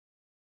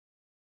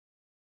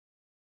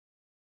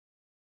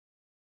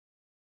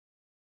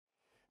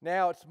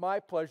Now, it's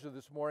my pleasure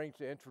this morning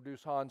to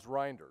introduce Hans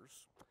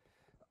Reinders.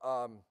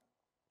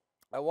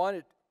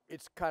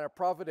 It's kind of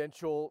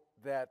providential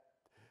that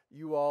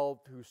you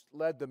all who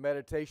led the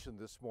meditation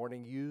this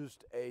morning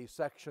used a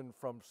section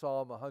from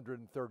Psalm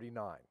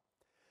 139,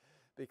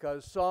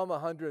 because Psalm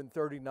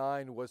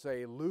 139 was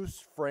a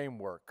loose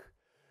framework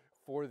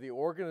for the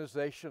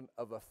organization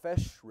of a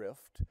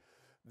festschrift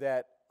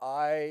that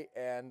I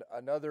and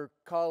another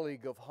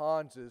colleague of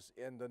Hans's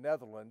in the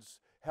Netherlands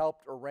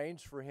helped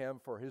arrange for him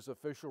for his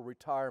official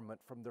retirement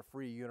from the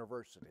Free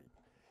University.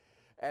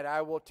 And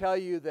I will tell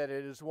you that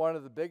it is one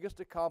of the biggest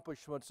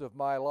accomplishments of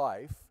my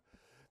life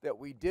that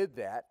we did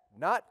that,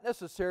 not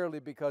necessarily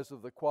because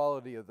of the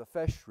quality of the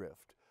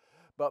festschrift,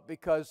 but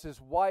because his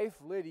wife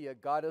Lydia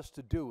got us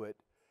to do it,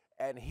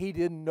 and he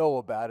didn't know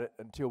about it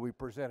until we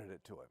presented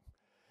it to him.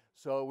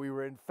 So we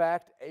were in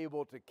fact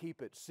able to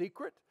keep it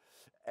secret,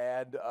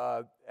 and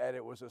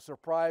it was a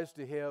surprise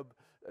to him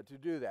to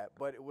do that.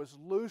 But it was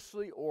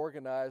loosely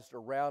organized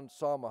around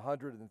Psalm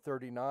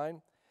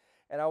 139,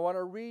 and I want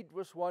to read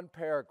just one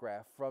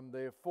paragraph from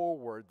the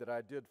foreword that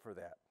I did for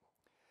that.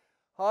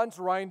 Hans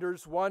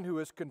Reinders, one who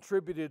has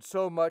contributed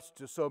so much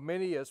to so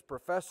many as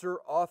professor,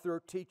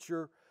 author,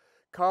 teacher,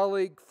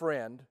 colleague,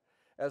 friend,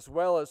 as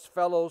well as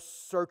fellow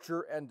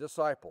searcher and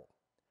disciple.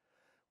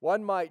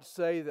 One might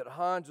say that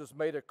Hans has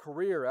made a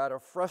career out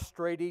of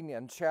frustrating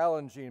and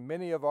challenging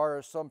many of our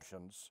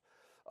assumptions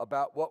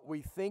about what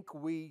we think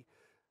we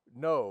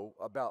know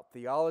about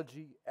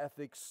theology,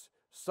 ethics,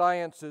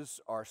 sciences,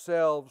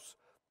 ourselves,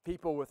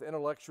 people with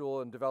intellectual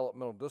and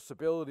developmental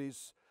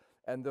disabilities,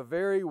 and the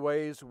very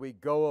ways we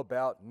go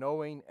about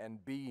knowing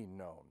and being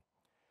known.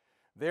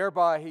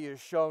 Thereby he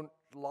has shown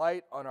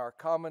light on our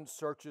common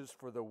searches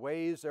for the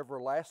ways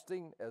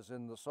everlasting, as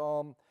in the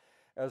psalm,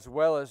 as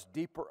well as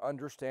deeper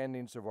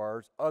understandings of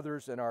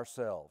others and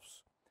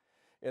ourselves.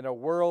 In a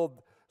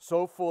world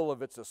so full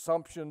of its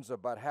assumptions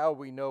about how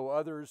we know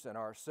others and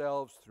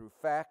ourselves through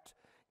fact,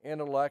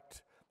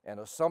 intellect, and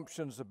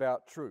assumptions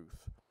about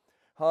truth,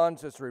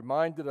 Hans has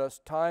reminded us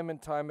time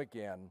and time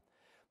again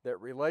that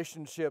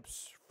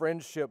relationships,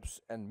 friendships,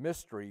 and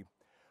mystery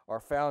are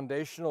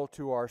foundational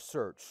to our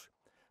search,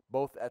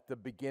 both at the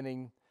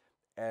beginning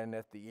and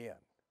at the end.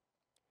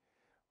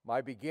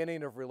 My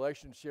beginning of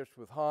relationships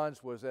with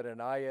Hans was at an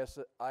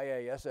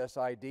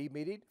IASSID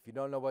meeting. If you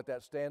don't know what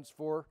that stands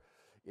for,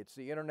 it's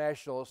the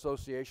International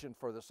Association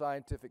for the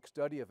Scientific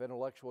Study of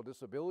Intellectual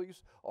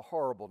Disabilities, a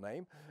horrible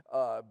name,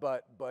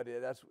 but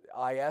that's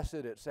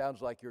IASSID. It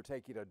sounds like you're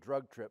taking a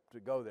drug trip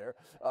to go there,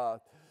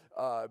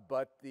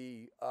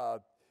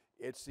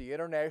 it's the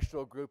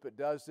international group that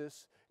does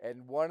this,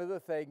 and one of the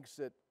things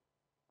that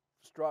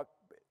struck,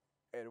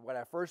 and when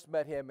I first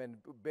met him, and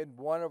been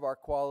one of our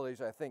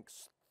qualities, I think,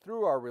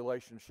 through our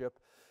relationship,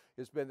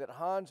 has been that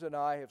Hans and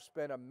I have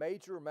spent a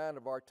major amount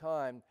of our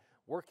time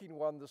working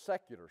on the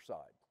secular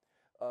side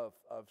of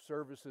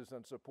services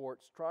and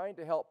supports, trying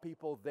to help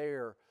people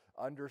there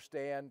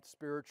understand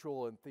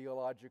spiritual and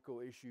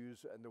theological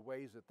issues and the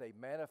ways that they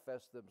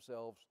manifest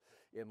themselves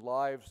in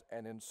lives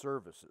and in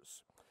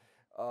services.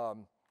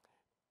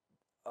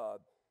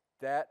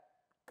 That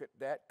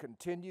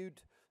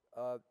continued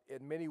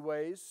in many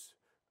ways,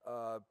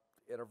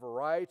 in a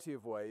variety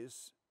of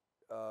ways,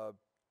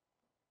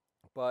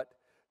 but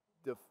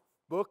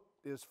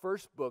his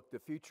first book, The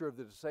Future of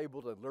the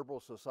Disabled and Liberal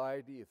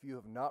Society, if you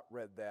have not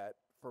read that,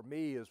 for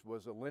me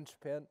was a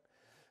linchpin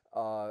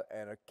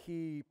and a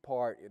key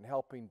part in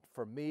helping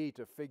for me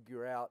to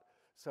figure out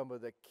some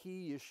of the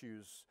key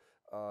issues,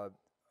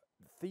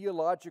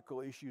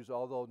 theological issues,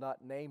 although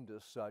not named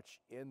as such,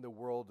 in the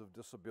world of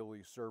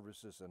disability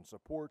services and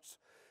supports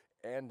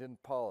and in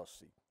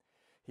policy.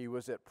 He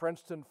was at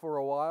Princeton for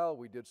a while.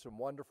 We did some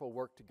wonderful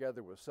work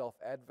together with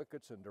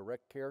self-advocates and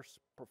direct care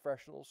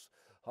professionals.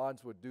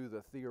 Hans would do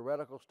the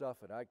theoretical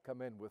stuff, and I'd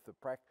come in with the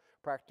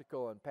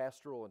practical and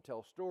pastoral and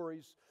tell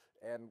stories.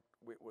 And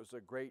it was a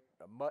great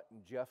Mutt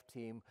and Jeff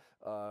team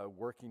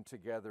working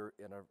together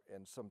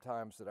in some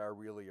times that I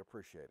really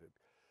appreciated.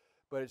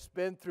 But it's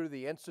been through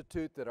the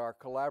Institute that our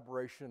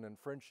collaboration and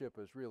friendship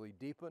has really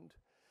deepened.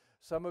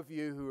 Some of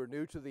you who are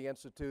new to the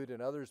Institute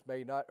and others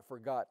may not have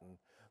forgotten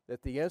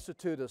that the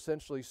Institute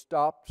essentially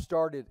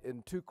started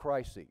in two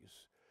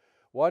crises.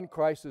 One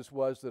crisis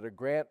was that a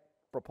grant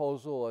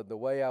proposal and the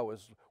way I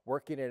was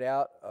working it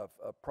out of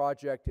a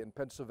project in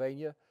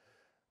Pennsylvania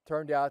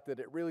turned out that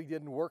it really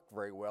didn't work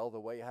very well the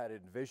way I had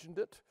envisioned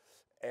it.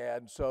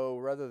 And so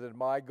rather than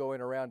my going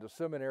around to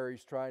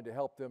seminaries trying to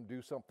help them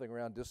do something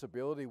around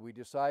disability, we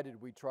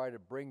decided we'd try to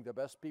bring the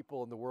best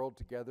people in the world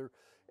together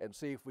and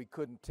see if we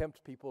couldn't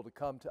tempt people to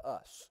come to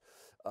us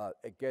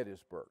at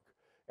Gettysburg.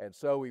 And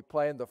so we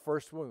planned the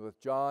first one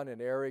with John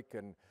and Eric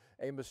and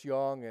Amos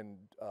Young and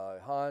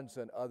Hans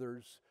and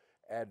others.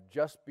 And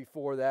just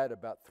before that,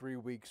 about 3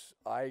 weeks,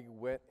 I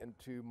went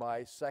into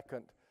my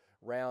second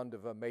round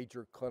of a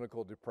major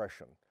clinical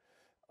depression.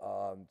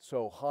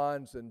 So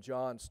Hans and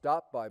John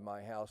stopped by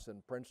my house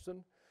in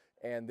Princeton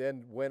and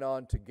then went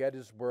on to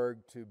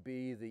Gettysburg to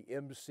be the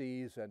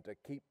MCs and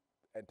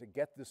to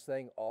get this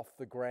thing off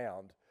the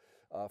ground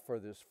for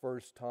this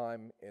first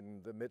time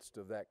in the midst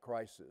of that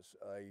crisis,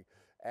 an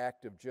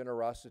act of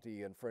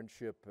generosity and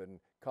friendship and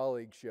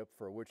colleagueship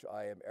for which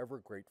I am ever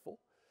grateful.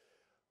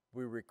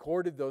 We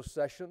recorded those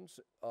sessions,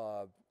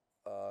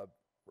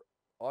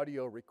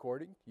 audio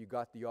recording. You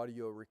got the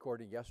audio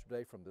recording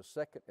yesterday from the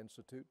Second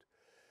Institute.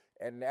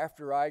 And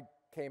after I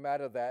came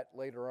out of that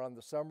later on in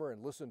the summer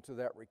and listened to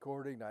that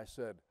recording, I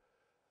said,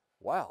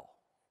 wow,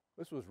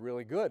 this was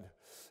really good.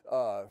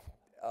 The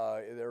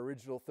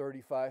original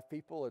 35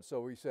 people, and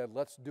so we said,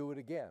 let's do it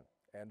again.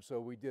 And so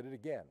we did it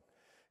again.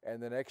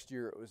 And the next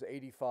year it was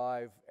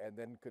 85, and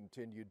then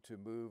continued to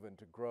move and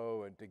to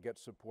grow and to get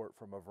support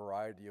from a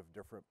variety of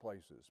different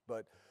places.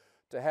 But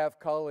to have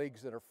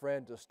colleagues and a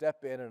friend to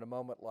step in a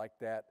moment like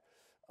that,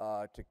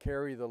 to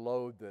carry the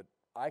load that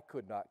I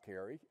could not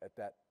carry at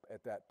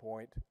that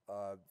point,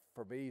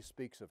 for me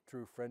speaks of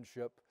true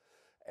friendship.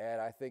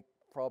 And I think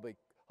probably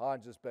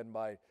Hans has been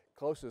my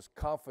closest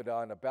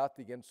confidant about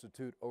the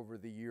Institute over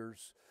the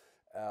years,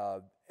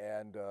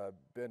 and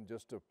been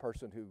just a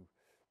person who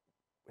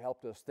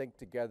helped us think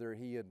together.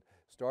 He had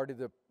started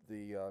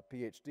the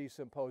PhD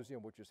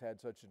symposium, which has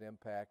had such an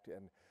impact,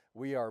 and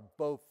we are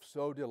both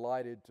so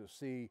delighted to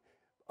see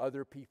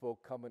other people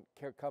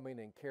coming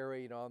and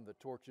carrying on the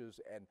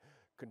torches and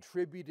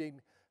contributing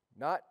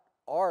not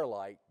our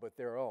light, but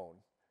their own,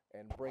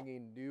 and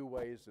bringing new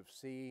ways of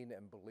seeing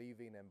and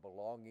believing and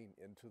belonging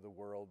into the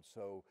world.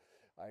 So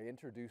I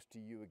introduced to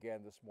you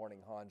again this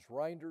morning Hans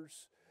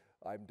Reinders.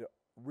 I'm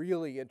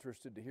really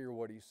interested to hear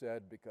what he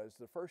said, because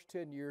the first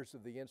 10 years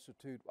of the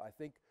Institute, I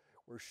think,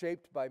 were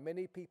shaped by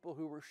many people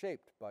who were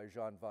shaped by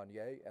Jean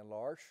Vanier and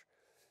L'Arche.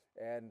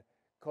 And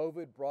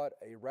COVID brought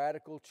a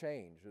radical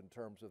change in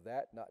terms of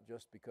that, not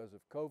just because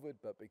of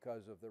COVID, but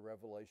because of the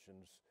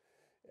revelations.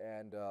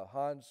 And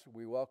Hans,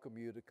 we welcome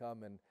you to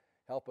come and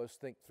help us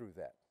think through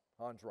that.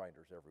 Hans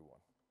Reinders, everyone.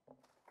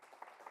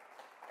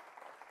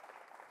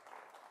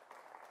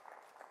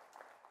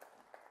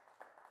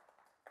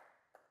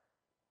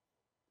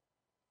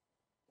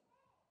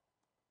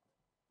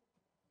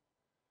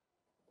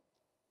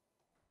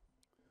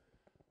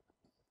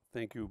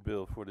 Thank you,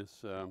 Bill, for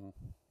this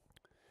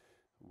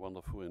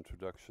wonderful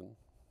introduction,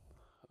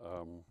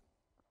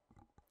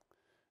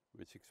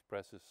 which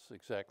expresses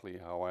exactly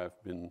how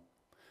I've been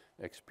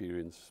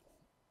experienced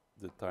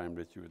the time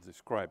that you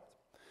described.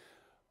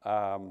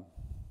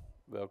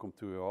 Welcome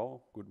to you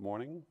all. Good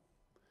morning.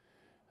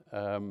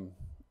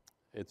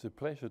 It's a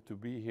pleasure to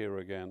be here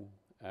again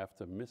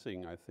after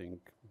missing, I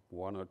think,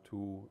 1 or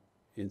 2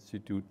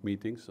 Institute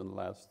meetings in the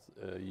last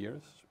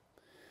years.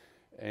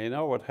 And you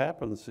know what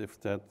happens if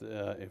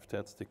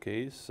that's the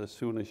case? As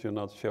soon as you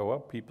not show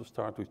up, people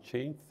start to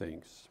change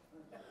things,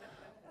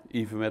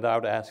 even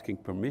without asking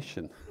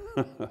permission.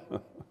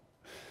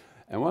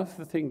 And one of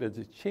the things that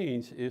has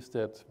changed is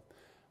that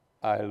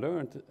I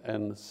learned,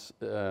 and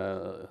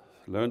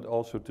learned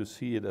also to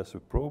see it as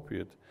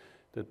appropriate,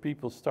 that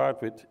people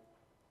start with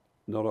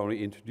not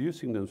only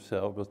introducing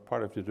themselves, but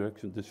part of the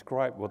introduction,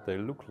 describe what they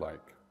look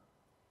like.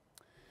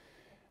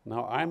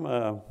 Now, I'm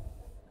a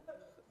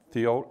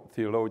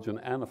theologian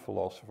and a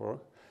philosopher,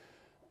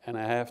 and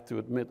I have to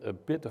admit a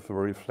bit of a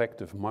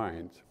reflective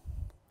mind.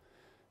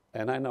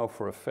 And I know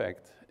for a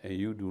fact, and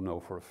you do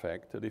know for a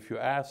fact, that if you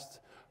asked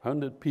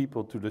 100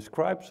 people to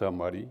describe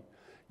somebody,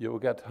 you will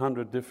get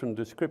 100 different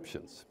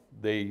descriptions.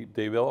 They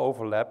will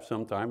overlap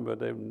sometime, but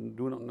they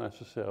do not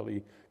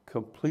necessarily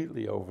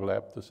completely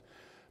overlap.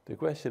 The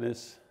question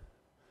is,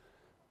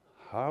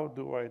 how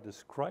do I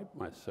describe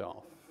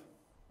myself?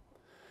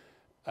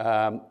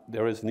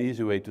 There is an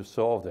easy way to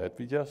solve that.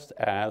 We just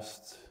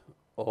asked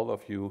all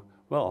of you,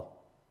 well,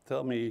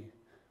 tell me,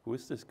 who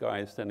is this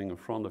guy standing in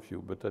front of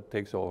you? But that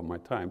takes all of my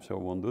time, so I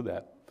won't do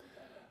that.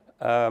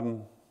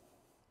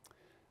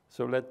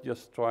 So let's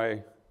just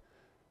try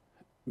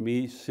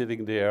me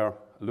sitting there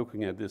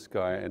looking at this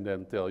guy and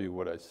then tell you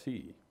what I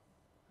see.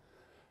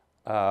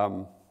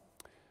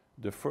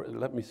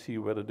 Let me see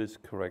whether this is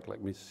correct.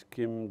 Let me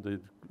skim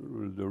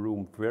the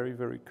room very,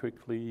 very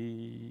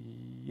quickly.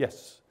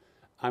 Yes.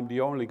 I'm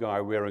the only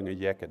guy wearing a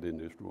jacket in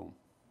this room.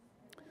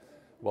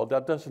 Well,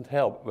 that doesn't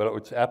help. Well,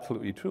 it's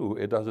absolutely true.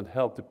 It doesn't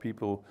help the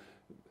people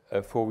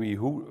for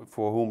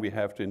whom we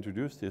have to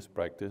introduce this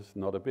practice,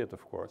 not a bit,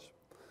 of course.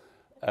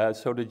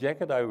 So the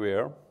jacket I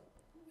wear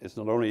is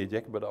not only a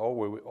jacket, but I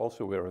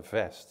also wear a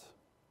vest.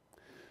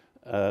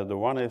 The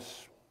one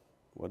is,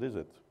 what is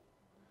it?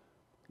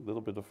 A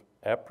little bit of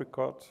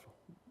apricot,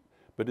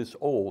 but it's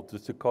old.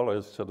 The color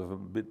is sort of a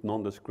bit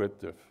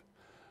non-descriptive.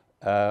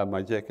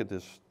 My jacket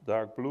is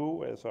dark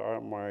blue, as are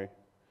my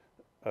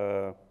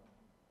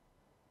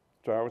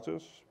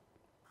trousers.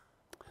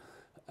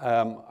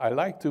 I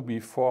like to be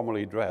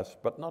formally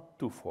dressed, but not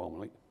too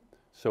formally.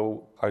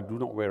 So I do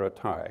not wear a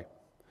tie.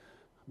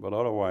 But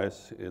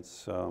otherwise,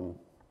 it's...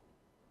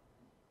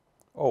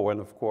 Oh, and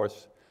of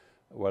course,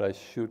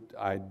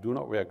 I do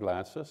not wear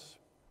glasses.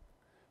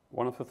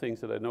 One of the things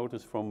that I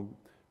noticed from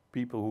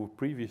people who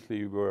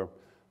previously were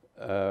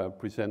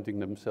presenting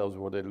themselves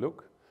what they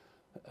look,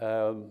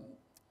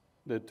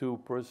 the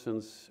 2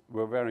 persons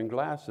were wearing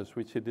glasses,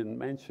 which he didn't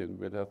mention,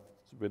 but I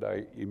but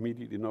I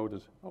immediately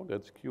noticed, oh,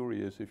 that's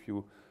curious if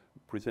you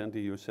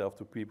presenting yourself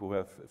to people who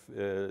have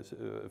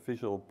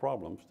visual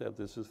problems. That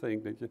is a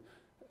thing that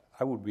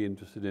I would be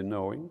interested in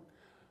knowing.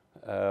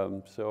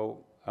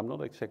 So I'm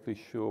not exactly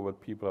sure what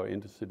people are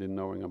interested in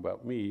knowing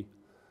about me.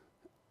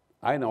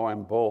 I know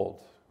I'm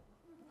bald.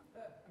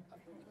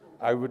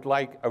 I would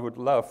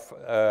love,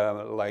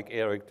 like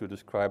Eric, to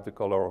describe the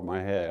color of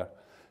my hair,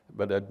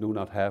 but I do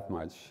not have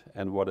much,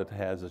 and what it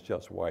has is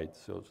just white,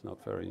 so it's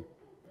not very.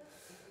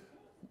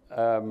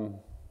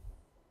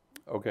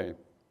 Okay.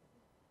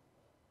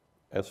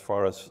 As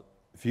far as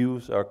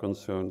views are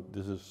concerned,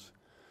 this is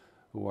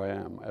who I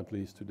am, at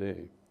least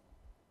today.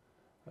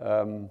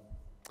 I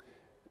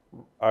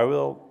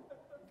will.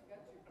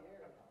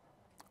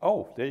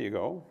 Oh, there you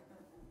go.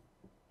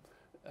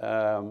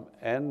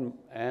 And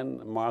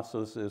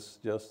Masters is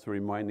just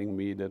reminding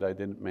me that I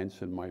didn't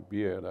mention my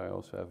beard. I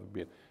also have a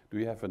beard. Do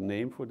you have a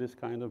name for this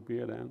kind of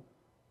beard, Anne?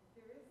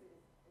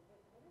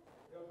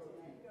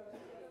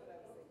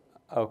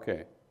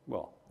 Okay,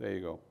 well, there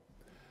you go.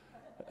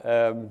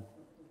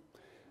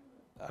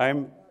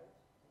 I'm.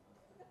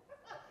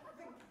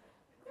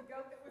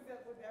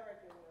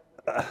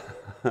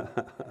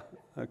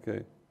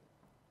 Okay.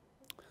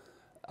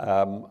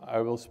 I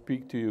will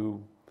speak to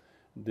you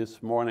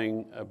this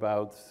morning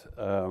about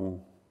a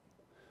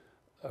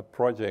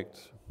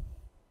project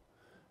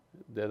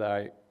that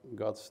I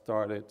got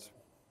started,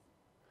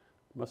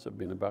 must have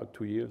been about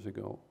 2 years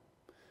ago,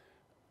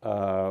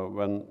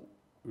 when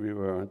we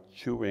were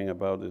chewing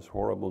about this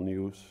horrible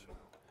news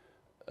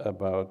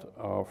about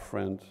our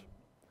friend,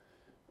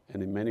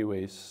 and in many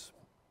ways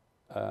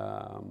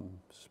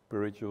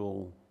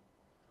spiritual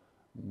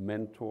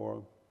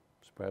mentor,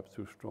 it's perhaps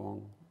too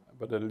strong,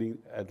 but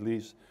at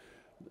least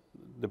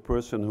the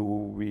person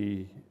who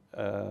we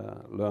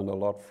learned a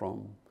lot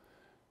from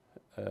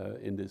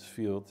in this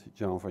field,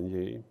 Jean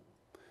Vanier.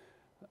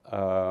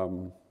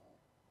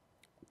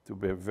 To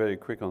be very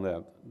quick on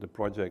that, the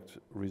project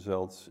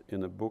results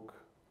in a book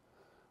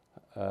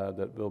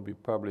that will be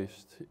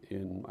published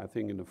in, I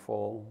think, in the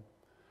fall.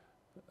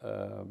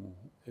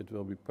 It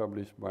will be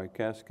published by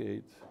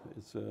Cascade.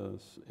 It's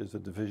a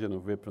division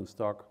of Wip and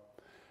Stock,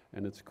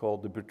 and it's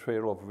called The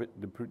Betrayal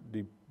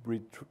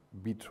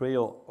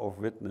of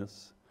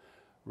Witness,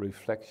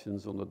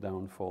 Reflections on the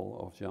Downfall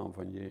of Jean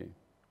Vanier.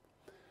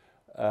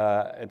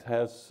 It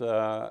has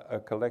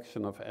a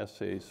collection of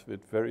essays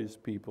with various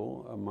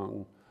people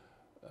among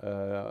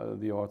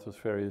the authors.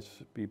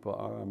 Various people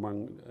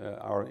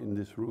are in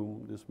this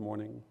room this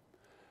morning,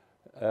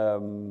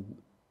 and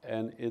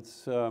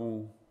it's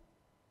an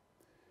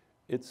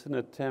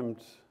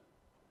attempt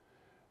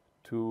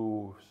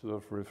to sort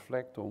of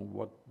reflect on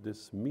what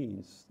this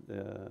means,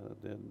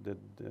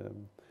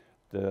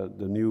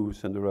 the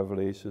news and the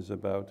revelations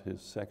about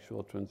his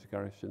sexual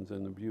transgressions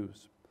and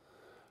abuse.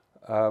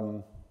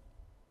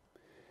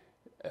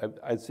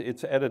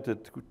 It's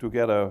edited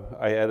together.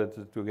 I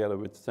edited together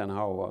with Stan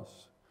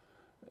Hauerwas,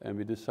 and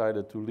we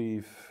decided to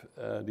leave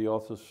the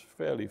authors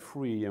fairly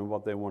free in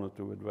what they wanted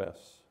to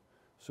address.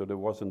 So there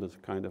wasn't this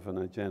kind of an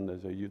agenda,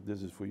 so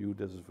this is for you,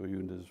 this is for you,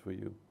 and this is for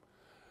you.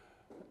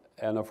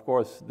 And of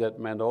course, that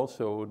meant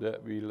also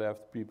that we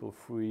left people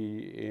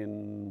free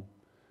in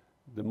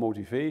their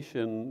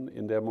motivation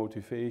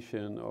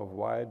of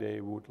why they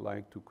would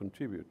like to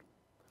contribute.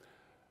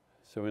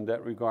 So in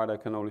that regard, I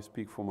can only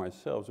speak for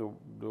myself. So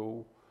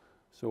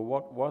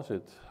what was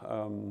it?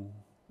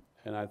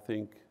 And I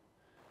think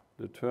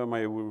the term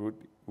I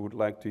would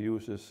like to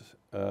use is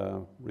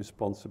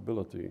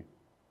responsibility.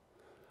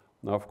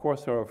 Now, of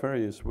course, there are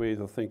various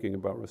ways of thinking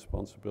about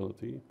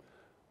responsibility.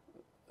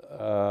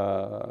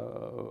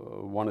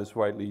 One is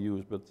widely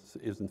used, but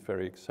isn't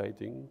very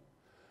exciting.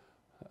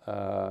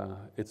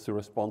 It's the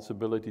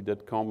responsibility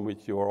that comes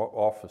with your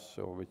office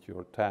or with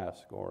your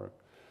task, or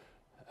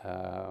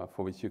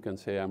for which you can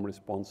say, I'm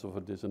responsible for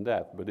this and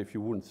that. But if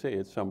you wouldn't say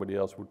it, somebody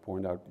else would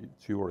point out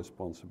it's your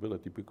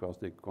responsibility because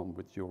they come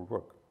with your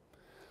work.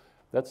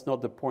 That's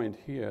not the point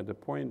here. The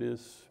point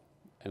is,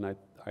 and I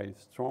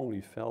strongly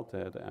felt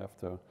that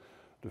after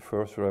the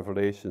first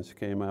revelations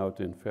came out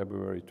in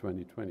February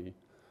 2020,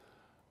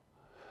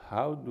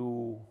 how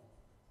do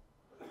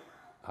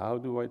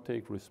I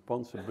take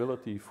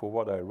responsibility for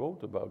what I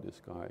wrote about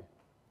this guy?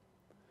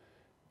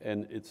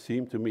 And it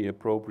seemed to me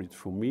appropriate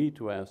for me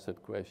to ask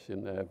that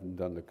question. I haven't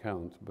done the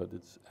count, but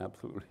it's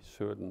absolutely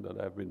certain that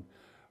I've been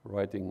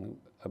writing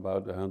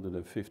about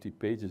 150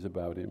 pages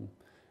about him.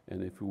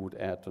 And if you would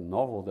add the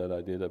novel that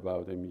I did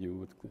about him, you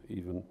would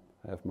even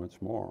have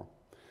much more.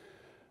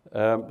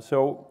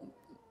 So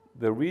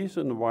the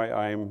reason why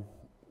I'm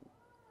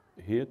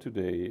here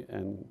today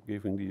and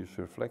giving these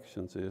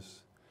reflections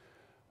is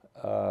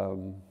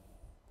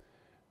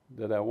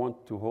that I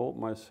want to hold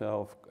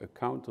myself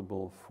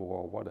accountable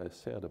for what I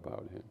said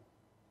about him,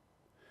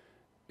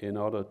 in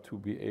order to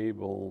be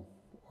able,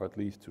 or at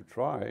least to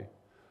try,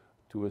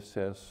 to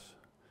assess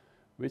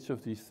which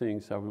of these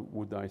things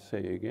would I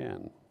say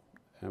again,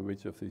 and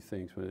which of these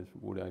things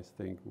would I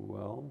think,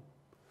 well,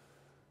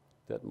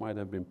 that might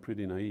have been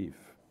pretty naive.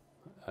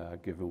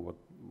 given what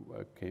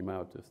came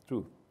out as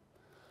truth.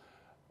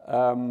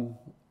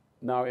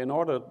 Now, in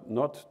order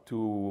not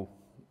to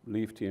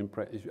leave the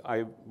impression,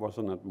 I was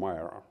an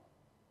admirer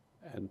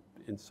and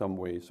in some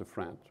ways a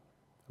friend.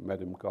 I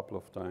met him a couple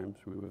of times.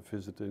 We were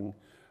visiting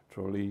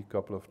Trolly a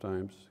couple of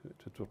times,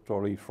 to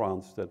Trolly,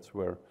 France. That's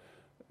where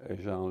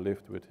Jean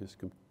lived with his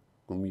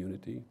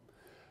community.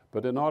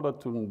 But in order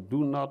to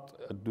do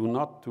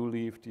not to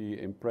leave the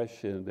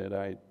impression that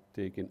I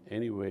take in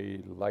any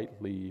way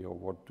lightly or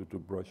what to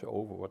brush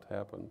over what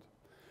happened,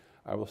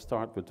 I will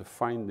start with the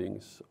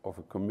findings of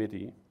a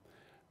committee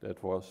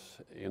that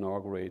was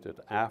inaugurated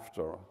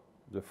after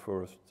the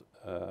first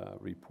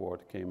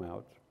report came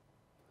out.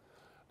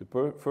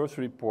 The first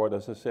report,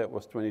 as I said,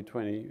 was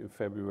 2020 in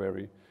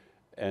February,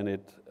 and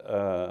it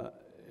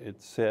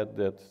said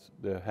that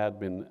there had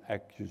been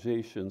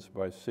accusations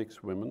by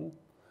 6 women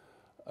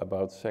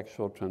about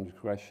sexual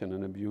transgression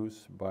and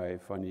abuse by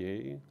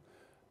Vanier,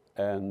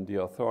 and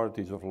the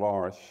authorities of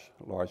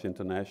L'Arche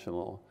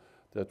International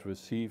that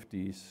received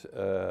these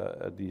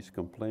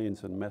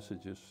complaints and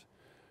messages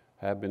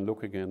have been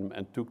looking at them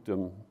and took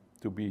them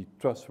to be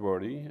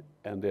trustworthy,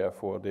 and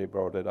therefore they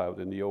brought it out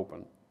in the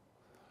open.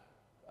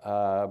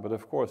 But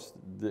of course,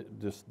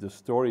 the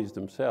stories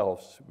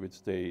themselves,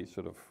 which they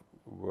sort of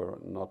were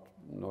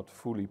not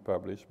fully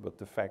published, but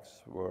the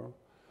facts were.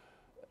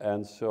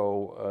 And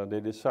so they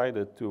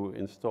decided to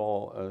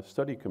install a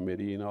study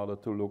committee in order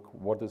to look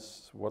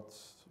what's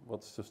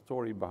the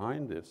story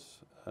behind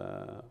this,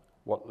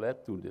 what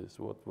led to this,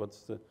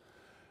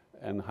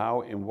 and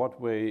how, in what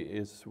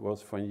way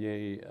was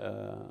Vanier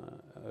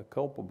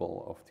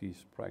culpable of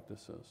these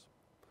practices.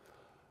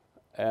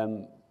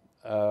 And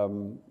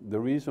the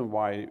reason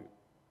why,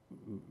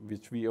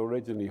 which we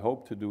originally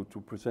hoped to do, to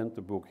present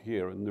the book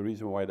here, and the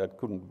reason why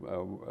that wouldn't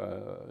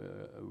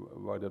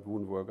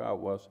work out,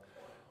 was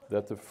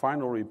that the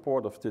final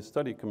report of this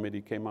study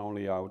committee came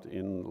only out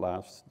in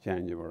last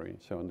January.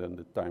 So, and then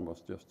the time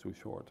was just too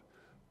short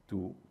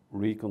to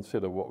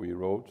reconsider what we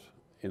wrote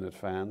in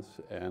advance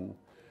and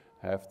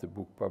have the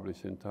book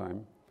published in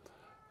time.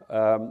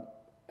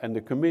 And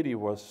the committee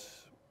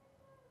was,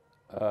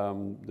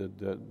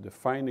 the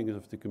findings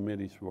of the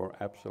committees were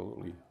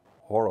absolutely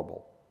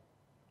horrible.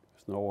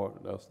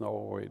 There's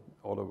no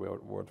other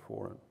word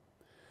for it.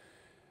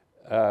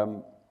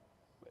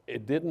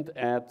 It didn't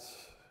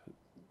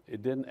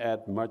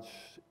add much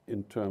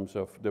in terms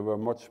of, there were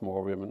much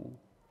more women.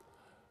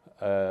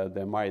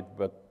 There might,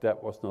 but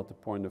that was not the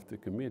point of the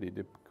committee.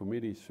 The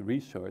committee's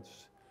research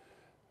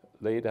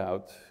laid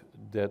out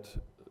that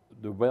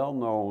the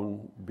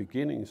well-known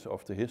beginnings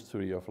of the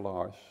history of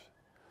L'Arche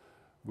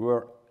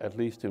were, at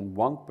least in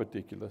one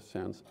particular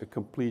sense, a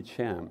complete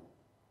sham.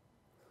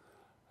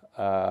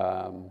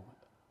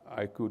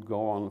 I could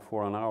go on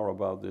for an hour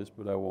about this,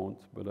 but I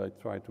won't, but I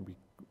try to be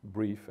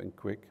brief and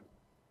quick.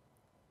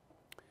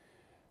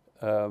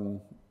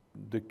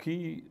 The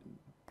key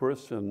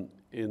person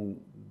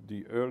in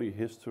the early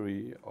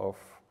history of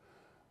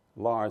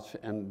L'Arche,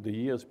 and the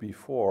years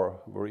before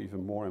were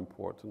even more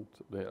important.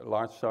 The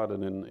L'Arche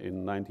started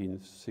in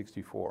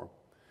 1964.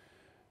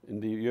 In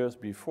the years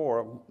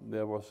before,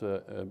 there was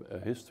a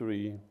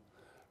history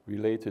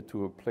related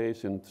to a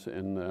place in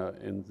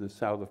the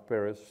south of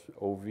Paris,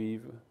 Eau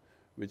Vive,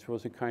 which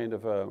was a kind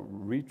of a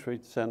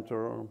retreat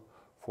center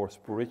for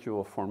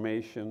spiritual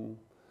formation,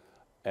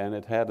 and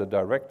it had a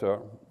director,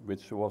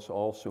 who was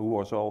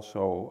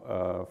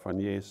also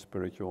Vanier's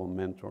spiritual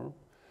mentor,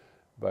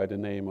 by the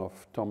name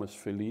of Thomas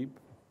Philippe.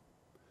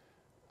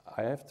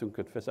 I have to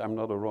confess, I'm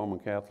not a Roman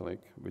Catholic,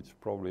 which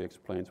probably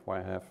explains why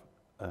I have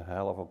a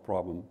hell of a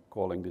problem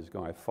calling this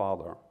guy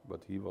father,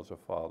 but he was a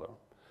father.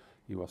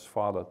 He was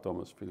Father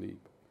Thomas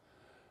Philippe.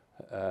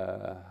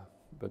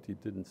 But he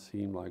didn't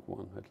seem like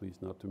one, at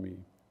least not to me.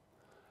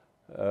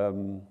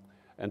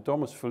 And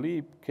Thomas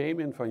Philippe came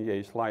in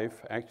Vanier's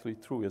life actually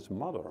through his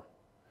mother.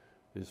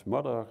 His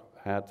mother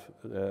had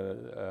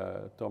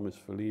Thomas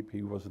Philippe.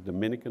 He was a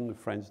Dominican, a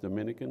French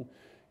Dominican.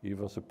 He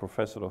was a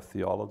professor of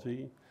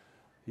theology.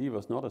 He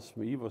was not a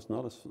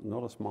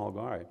small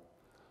guy.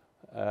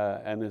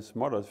 And his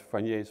mother,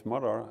 Vanier's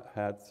mother,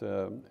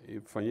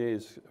 Vanier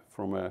is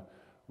from a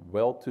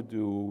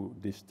well-to-do,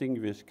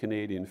 distinguished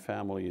Canadian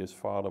family. His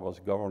father was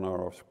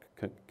governor of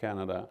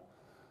Canada,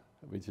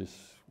 which is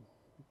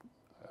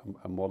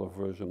a modern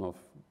version of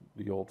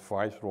the old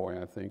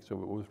viceroy, I think.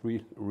 So it was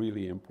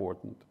really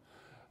important,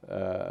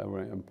 a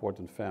very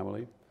important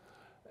family.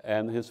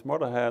 And his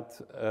mother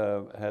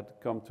had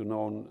come to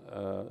know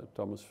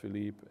Thomas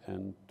Philippe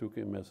and took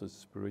him as a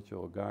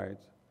spiritual guide,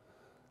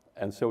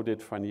 and so did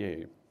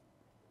Vanier.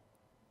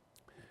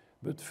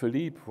 But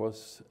Philippe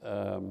was,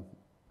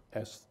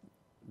 as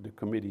the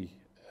committee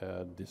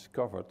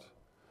discovered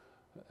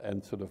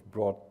and sort of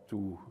brought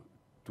to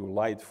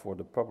light for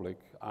the public,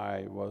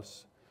 I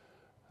was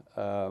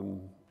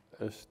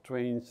a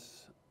strange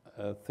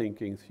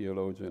thinking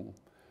theologian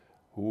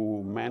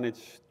who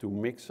managed to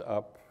mix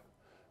up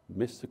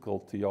mystical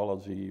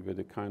theology with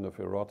a kind of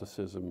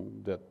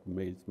eroticism that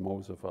made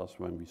most of us,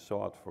 when we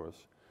saw it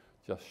first,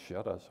 just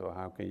shudder. So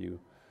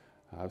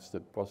how's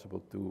that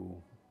possible to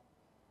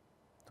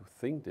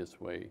think this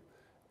way.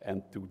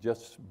 And to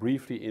just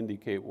briefly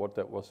indicate what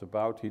that was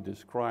about, he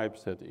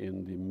describes that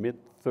in the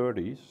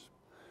mid-30s,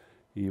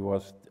 he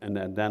was, and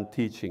then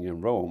teaching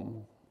in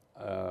Rome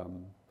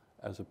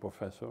as a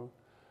professor,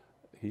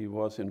 he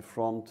was in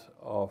front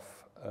of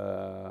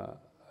a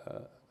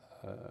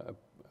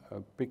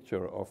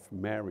picture of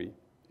Mary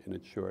in a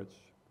church.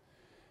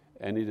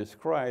 And he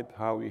described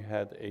how he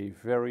had a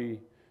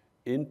very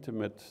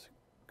intimate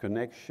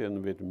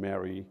connection with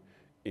Mary,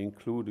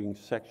 including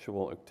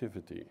sexual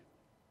activity.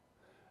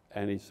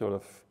 And he sort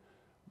of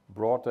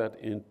brought that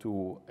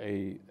into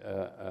a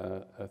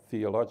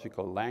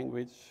theological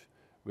language,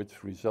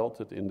 which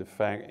resulted in the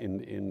fact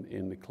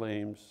in the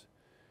claims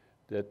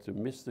that the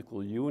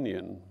mystical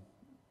union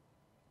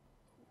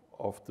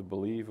of the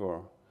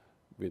believer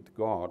with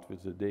God,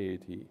 with the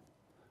deity,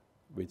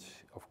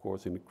 which of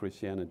course in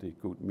Christianity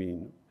could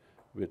mean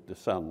with the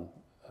Son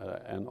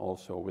and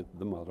also with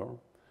the Mother,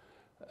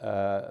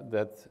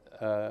 that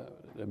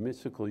the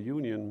mystical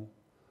union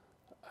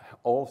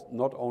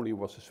not only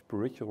was a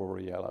spiritual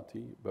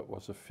reality, but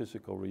was a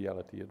physical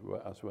reality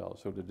as well.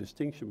 So the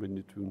distinction between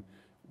the two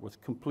was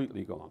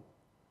completely gone.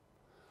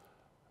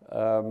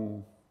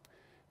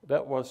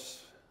 That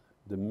was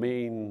the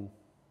main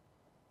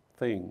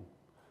thing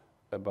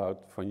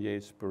about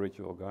Vanier's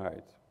spiritual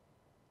guide.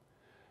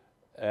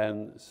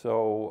 And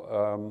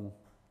so,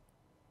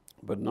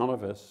 but none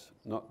of us,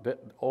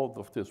 all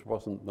of this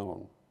wasn't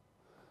known.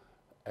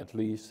 At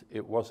least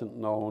it wasn't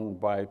known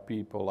by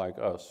people like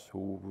us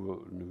who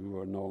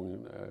were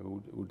known,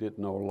 who did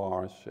know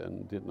Lars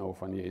and did know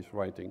Vanier's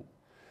writing.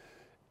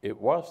 It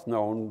was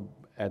known,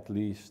 at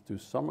least to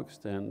some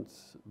extent,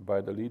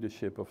 by the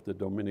leadership of the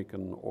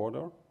Dominican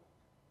order,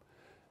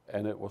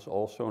 and it was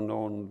also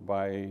known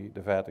by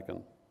the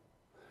Vatican,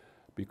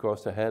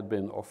 because there had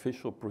been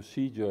official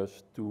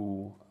procedures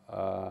to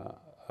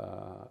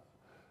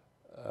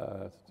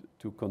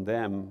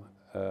condemn,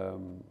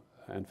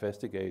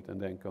 investigate and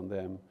then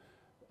condemn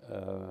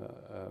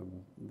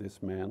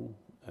this man,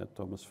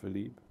 Thomas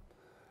Philippe.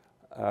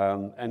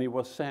 And he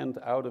was sent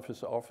out of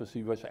his office.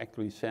 He was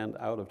actually sent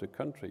out of the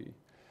country.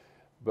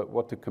 But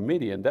what the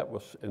committee, and that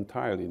was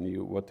entirely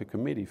new, what the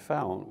committee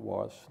found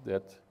was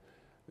that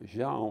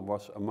Jean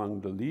was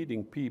among the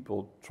leading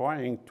people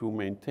trying to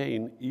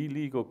maintain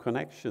illegal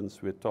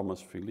connections with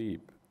Thomas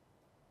Philippe.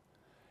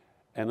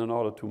 And in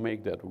order to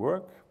make that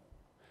work,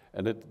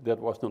 and that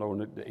was not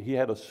only, he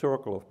had a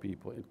circle of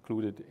people,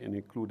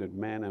 included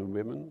men and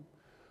women,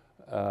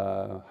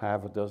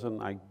 half a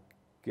dozen, I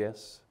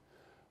guess,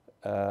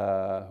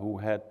 who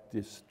had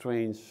this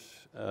strange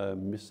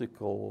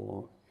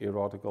mystical,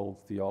 erotical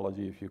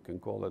theology, if you can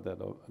call it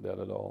that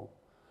at all.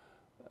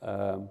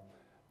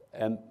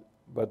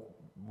 But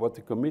what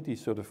the committee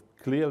sort of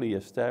clearly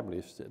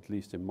established, at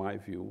least in my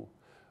view,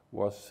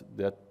 was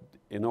that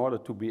in order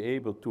to be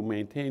able to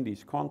maintain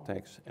these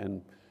contacts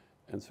and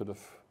sort of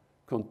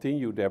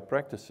continue their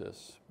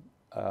practices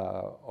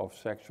of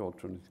sexual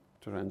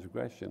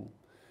transgression,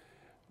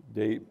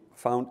 they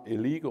found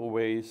illegal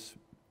ways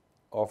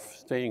of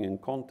staying in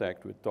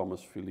contact with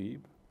Thomas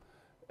Philippe.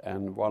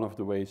 And one of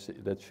the ways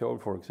that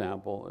showed, for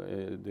example,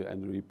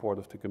 and the report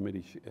of the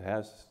committee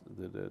has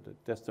the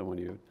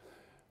testimony,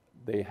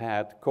 they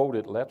had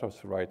coded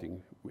letters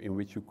writing in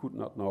which you could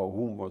not know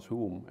whom was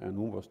whom and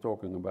whom was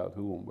talking about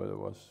whom, but it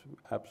was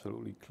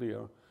absolutely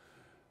clear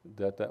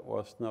that that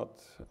was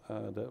not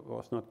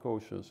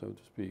kosher, so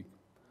to speak.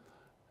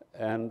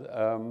 And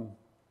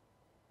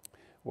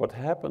what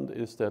happened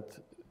is that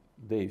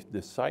they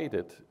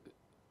decided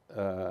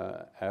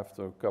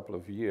after a couple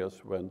of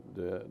years, when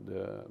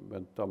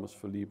Thomas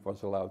Philippe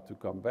was allowed to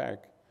come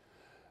back,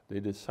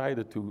 they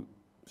decided to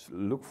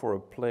look for a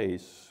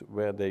place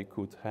where they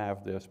could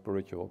have their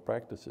spiritual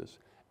practices,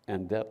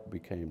 and that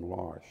became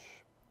Lars.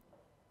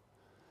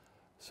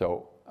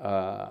 So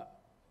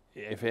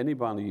if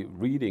anybody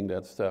reading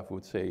that stuff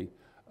would say,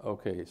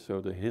 okay,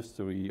 so the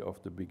history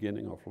of the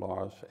beginning of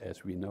Lars,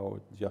 as we know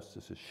it, just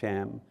as a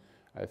sham,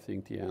 I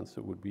think the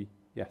answer would be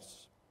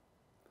yes.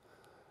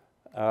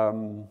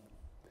 So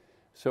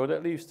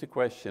that leaves the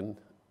question,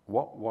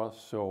 what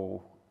was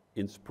so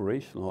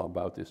inspirational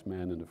about this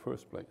man in the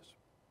first place?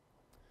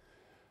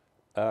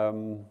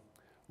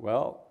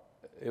 Well,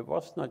 it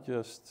was not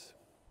just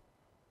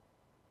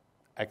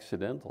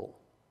accidental,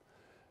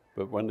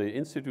 but when the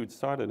Institute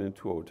started in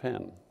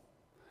 2010,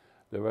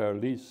 there were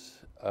at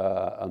least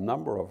a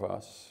number of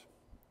us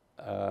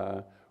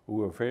who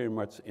were very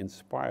much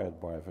inspired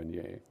by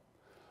Vanier.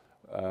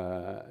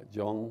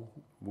 John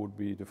would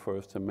be the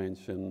first to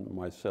mention,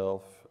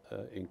 myself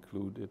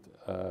included,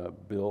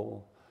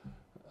 Bill,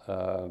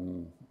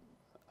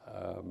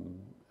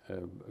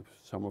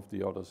 some of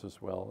the others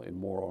as well, in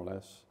more or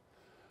less.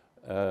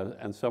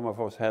 And some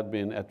of us had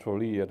been at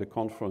Trolli at a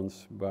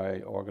conference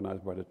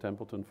organized by the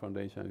Templeton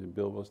Foundation, and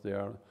Bill was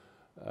there,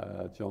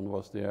 John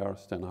was there,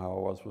 Stan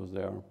Howard was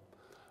there.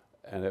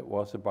 And it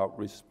was about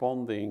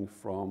responding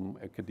from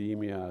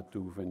academia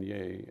to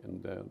Vanier,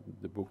 and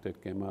the book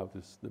that came out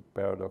is The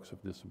Paradox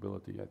of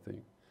Disability, I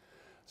think.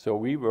 So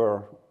we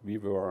were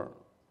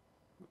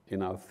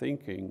in our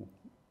thinking,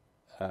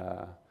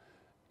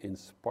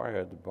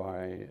 inspired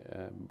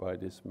by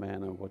this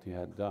man and what he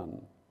had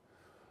done.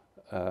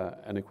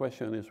 And the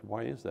question is,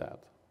 why is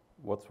that?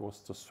 What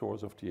was the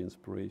source of the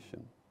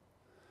inspiration?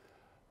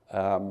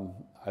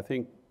 I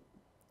think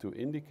to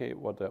indicate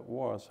what that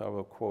was, I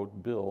will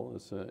quote Bill.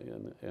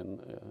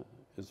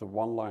 It's a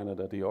one-liner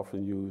that he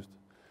often used.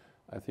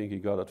 I think he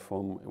got it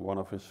from one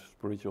of his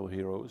spiritual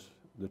heroes,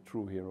 the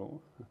true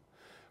hero,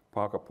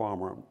 Parker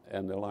Palmer.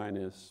 And the line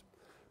is,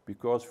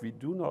 because we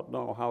do not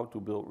know how to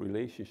build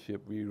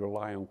relationship, we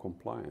rely on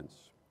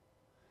compliance.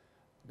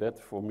 That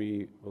for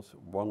me was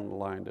one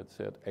line that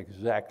said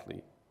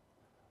exactly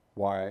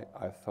why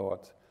I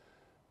thought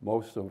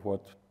most of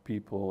what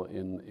people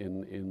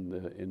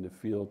in the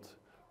field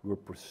were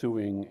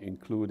pursuing,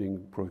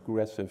 including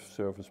progressive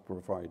service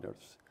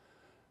providers,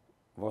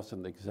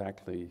 wasn't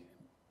exactly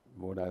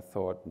what I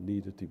thought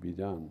needed to be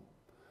done.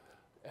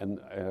 And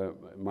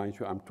mind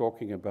you, I'm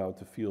talking about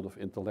the field of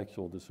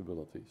intellectual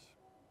disabilities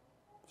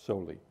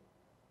solely.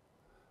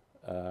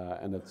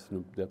 And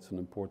that's an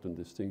important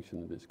distinction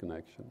in this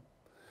connection.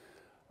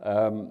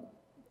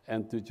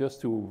 And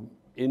to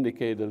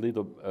indicate a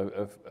little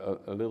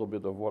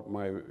bit of what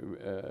my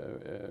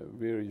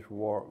views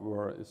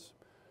were is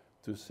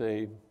to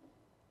say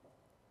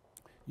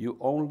you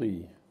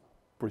only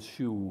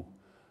pursue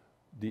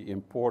the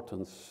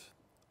importance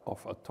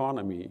of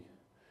autonomy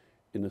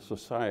in a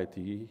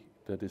society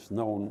that is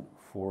known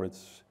for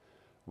its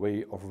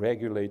way of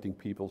regulating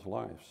people's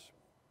lives.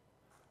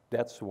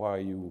 That's why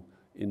you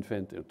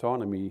invent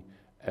autonomy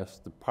as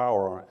the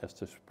power, as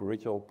the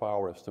spiritual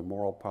power, as the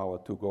moral power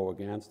to go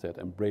against that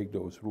and break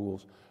those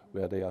rules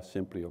where they are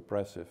simply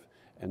oppressive,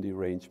 and the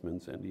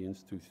arrangements and the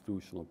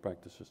institutional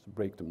practices to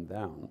break them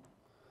down.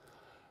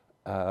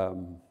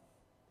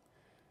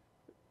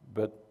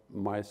 But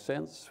my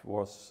sense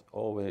was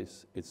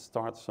always it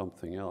starts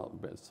something else,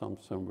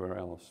 somewhere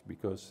else,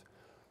 because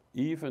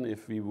even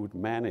if we would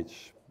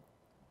manage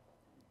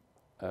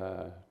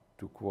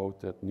to quote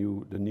the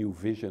new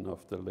vision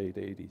of the late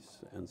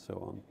 80s and so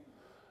on,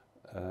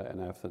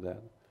 and after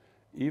that,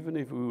 even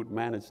if we would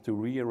manage to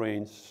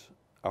rearrange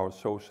our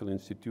social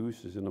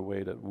institutions in a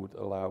way that would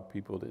allow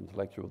people with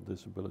intellectual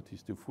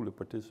disabilities to fully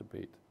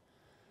participate,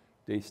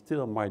 they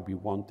still might be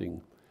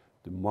wanting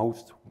the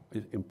most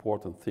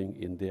important thing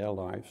in their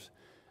lives.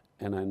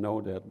 And I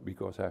know that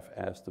because I've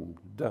asked them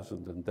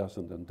dozens and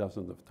dozens and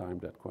dozens of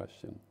times that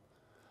question.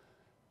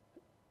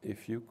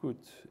 If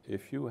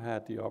you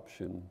had the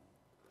option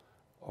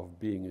of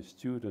being a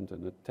student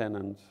and a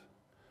tenant,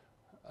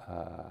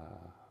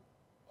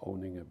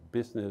 owning a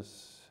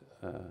business,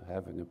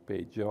 having a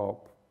paid job,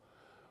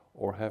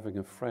 or having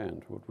a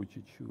friend, what would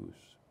you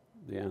choose?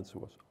 The answer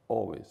was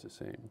always the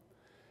same,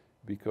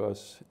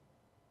 because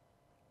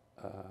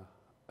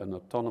an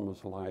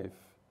autonomous life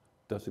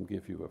doesn't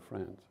give you a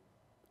friend.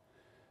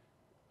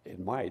 It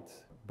might,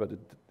 but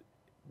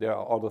there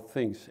are other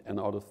things and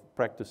other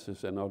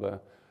practices and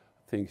other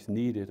things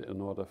needed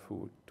in order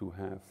to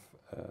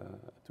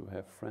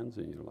have friends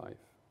in your life.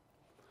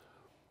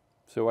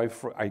 So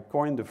I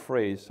coined the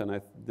phrase,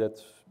 and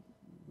that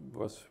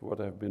was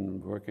what I've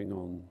been working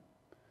on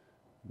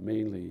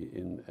mainly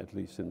at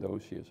least in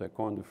those years. I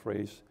coined the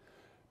phrase,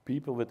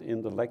 people with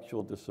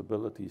intellectual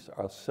disabilities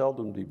are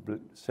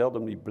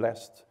seldomly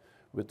blessed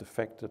with the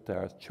fact that they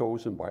are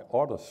chosen by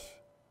others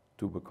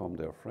to become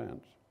their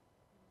friends.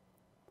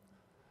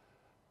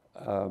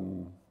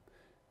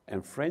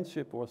 And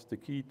friendship was the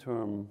key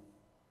term,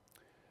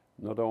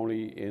 not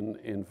only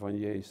in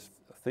Vanier's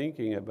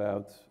thinking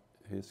about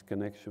his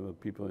connection with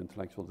people with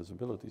intellectual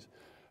disabilities,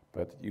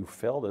 but you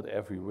felt it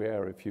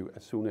everywhere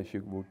as soon as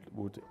you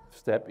would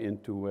step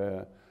into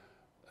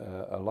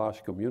a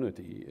large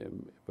community,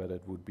 whether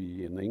it would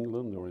be in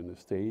England or in the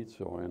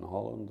States or in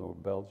Holland or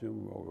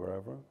Belgium or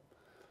wherever,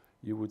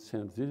 you would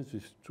sense this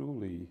is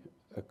truly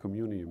a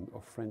communion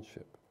of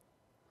friendship.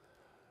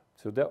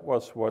 So that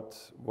was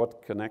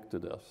what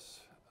connected us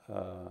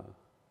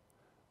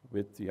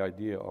with the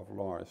idea of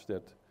Lars,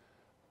 that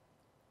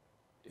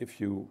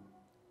if you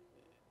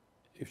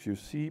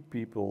see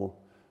people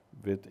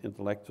with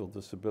intellectual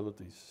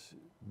disabilities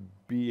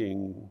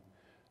being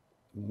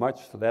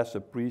much less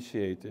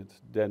appreciated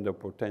than their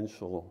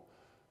potential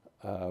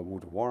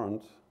would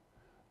warrant,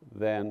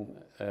 then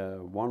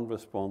one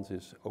response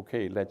is,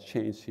 okay, let's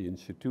change the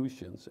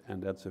institutions,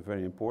 and that's a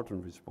very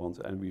important response,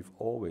 and we've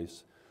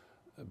always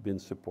been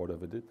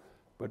supportive of it,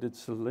 but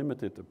it's a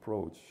limited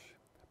approach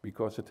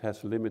because it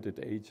has limited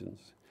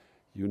agents.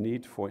 You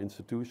need, for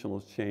institutional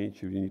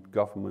change, you need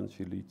governments,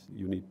 you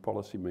need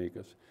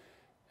policymakers,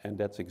 and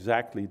that's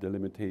exactly the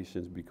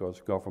limitations, because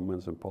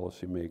governments and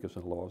policymakers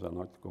and laws are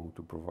not going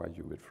to provide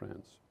you with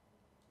friends.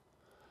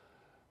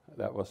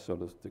 That was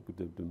sort of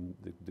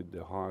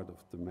the heart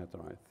of the matter,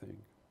 I think.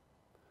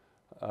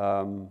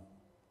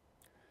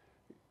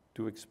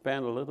 To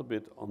expand a little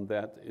bit on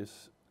that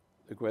is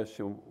the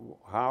question,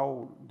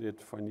 how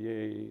did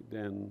Vanier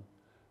then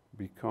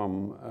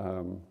become,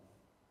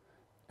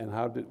 and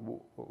how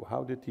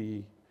did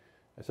he,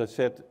 as I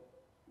said,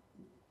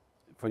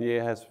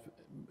 Vanier has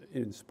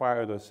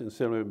inspired us in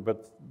similar,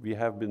 but we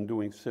have been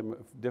doing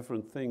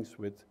different things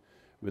with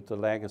the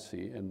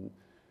legacy, and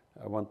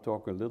I want to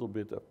talk a little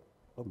bit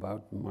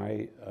about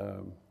my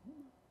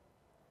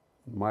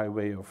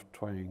way of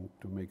trying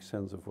to make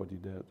sense of what he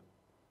did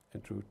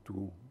and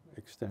to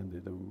extend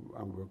it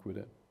and work with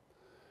it.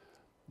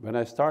 When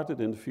I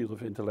started in the field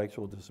of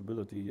intellectual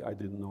disability, I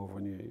didn't know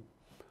Vanier.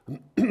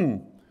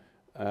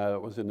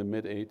 It was in the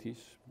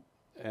mid-80s,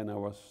 and I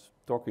was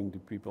talking to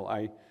people.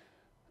 I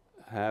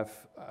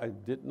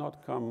did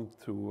not come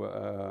through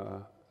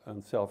a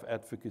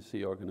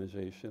self-advocacy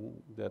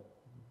organization that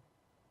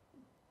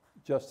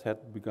just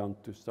had begun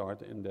to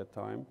start in that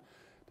time.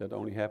 That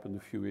only happened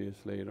a few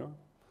years later.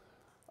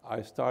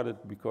 I started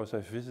because I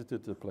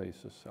visited the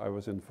places. I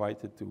was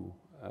invited to,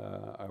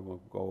 I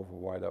won't go over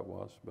why that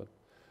was, but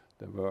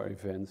there were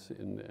events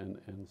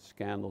and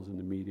scandals in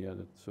the media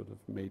that sort of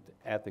made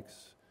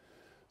ethics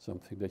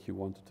something that you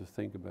wanted to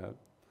think about.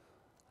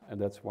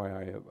 And that's why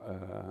I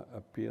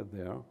appeared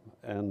there.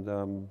 And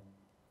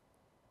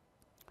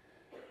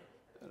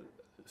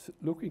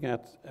looking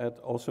at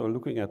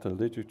the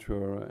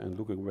literature and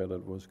looking where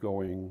that was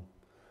going,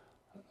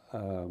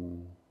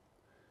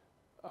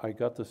 I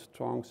got the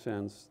strong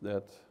sense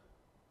that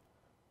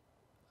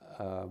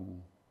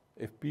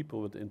if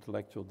people with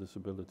intellectual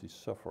disabilities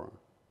suffer,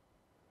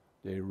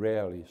 they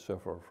rarely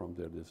suffer from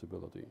their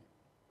disability,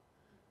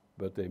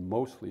 but they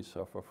mostly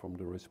suffer from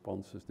the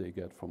responses they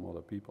get from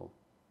other people.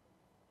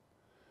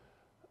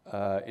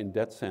 In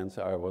that sense,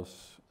 I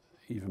was,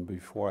 even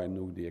before I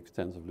knew the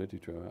extensive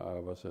literature, I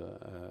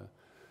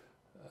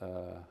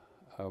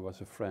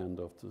was a friend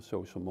of the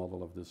social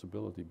model of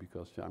disability,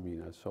 because, I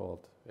mean, I saw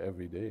it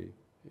every day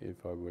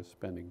if I was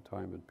spending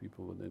time with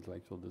people with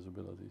intellectual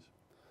disabilities.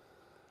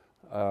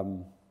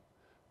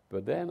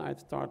 But then I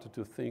started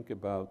to think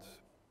about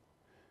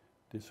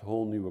this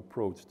whole new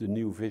approach, the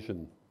new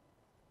vision,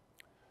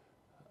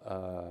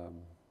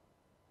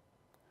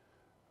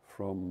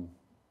 from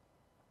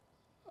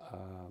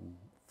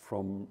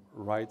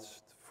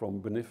rights, from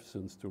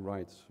beneficence to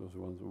rights was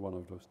one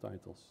of those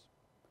titles.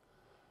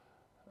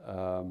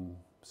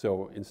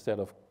 So instead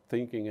of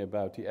thinking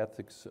about the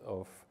ethics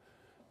of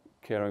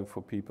caring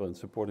for people and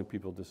supporting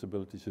people with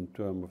disabilities in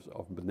terms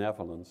of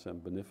benevolence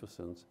and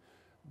beneficence,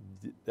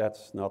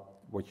 that's not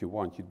what you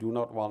want. You do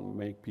not want to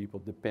make people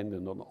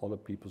dependent on other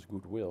people's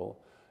goodwill.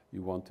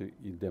 You want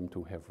them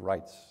to have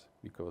rights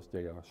because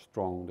they are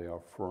strong, they are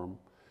firm.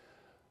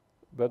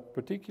 But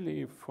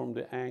particularly from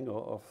the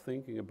angle of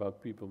thinking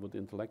about people with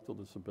intellectual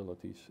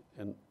disabilities,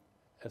 and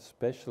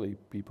especially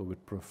people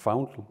with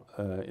profound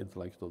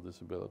intellectual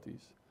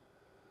disabilities,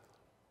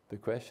 the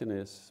question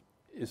is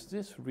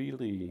this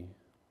really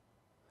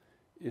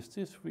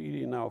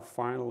now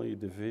finally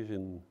the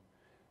vision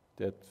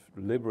that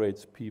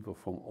liberates people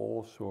from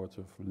all sorts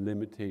of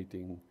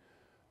limiting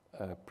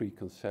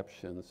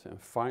preconceptions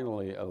and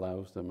finally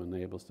allows them,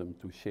 enables them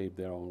to shape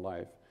their own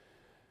life?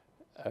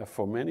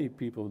 For many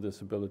people with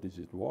disabilities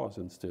it was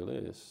and still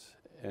is,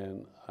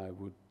 and I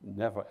would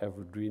never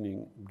ever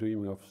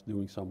dreaming of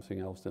doing something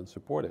else than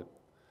support it,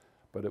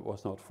 but it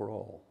was not for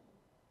all.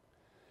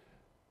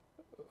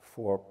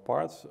 For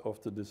parts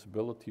of the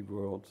disability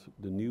world,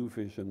 the new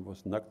vision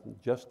was not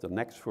just the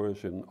next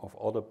version of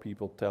other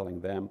people telling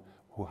them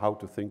how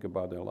to think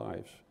about their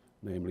lives,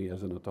 namely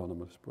as an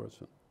autonomous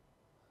person.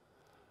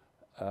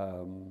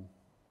 And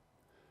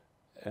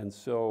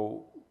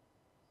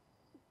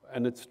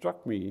it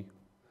struck me,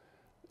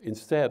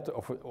 instead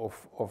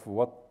of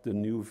what the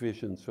new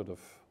vision sort of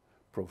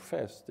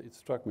professed, it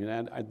struck me,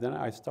 and then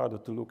I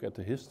started to look at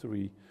the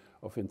history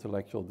of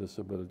intellectual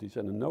disabilities,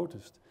 and I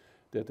noticed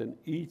that in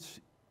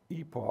each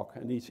epoch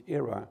and each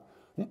era,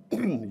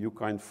 you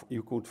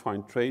could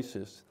find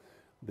traces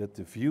that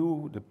the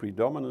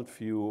predominant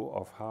view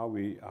of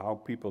how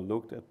people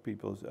looked at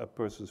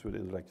persons with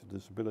intellectual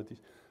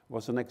disabilities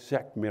was an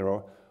exact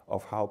mirror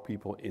of how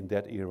people in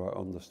that era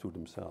understood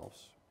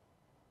themselves.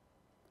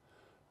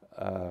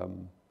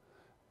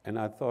 And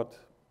I thought,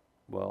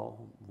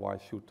 well, why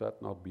should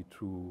that not be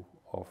true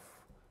of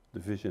the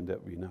vision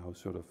that we now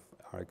sort of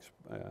are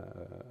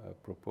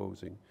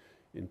proposing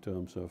in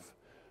terms of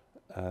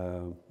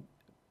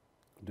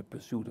the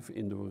pursuit of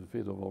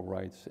individual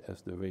rights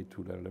as the way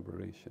to their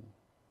liberation?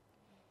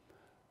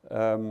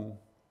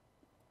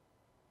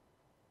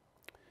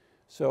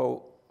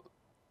 So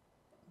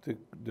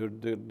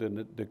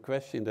the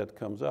question that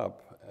comes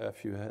up,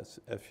 if you've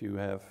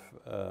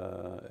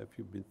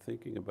been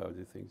thinking about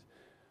these things,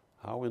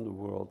 how in the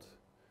world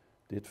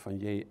did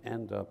Vanier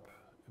end up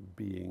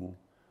being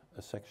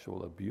a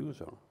sexual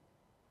abuser?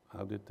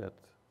 How did that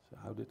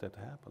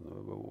happen?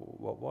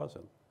 What was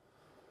it?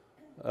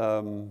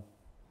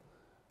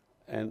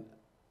 And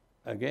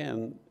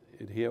again,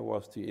 here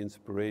was the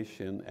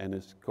inspiration and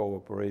his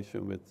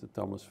cooperation with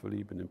Thomas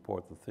Philippe, an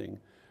important thing.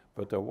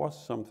 But there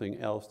was something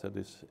else that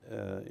is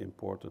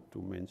important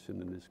to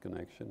mention in this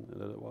connection, and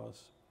that it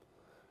was,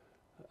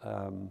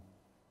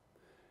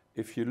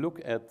 if you look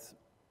at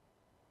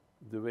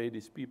the way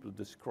these people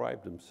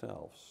describe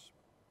themselves,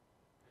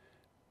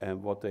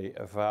 and what they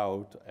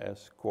avowed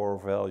as core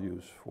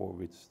values for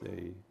which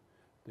they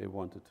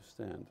wanted to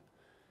stand.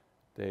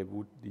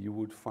 You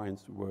would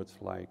find words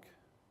like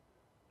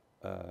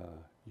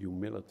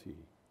humility,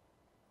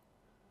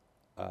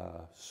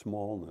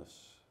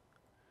 smallness.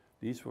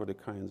 These were the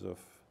kinds of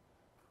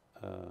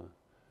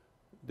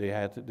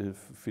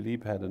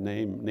Philippe had a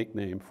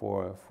nickname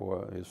for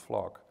his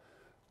flock,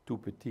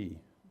 tout petit,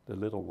 the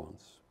little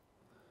ones.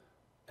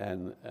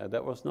 And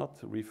that was not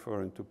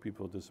referring to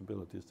people with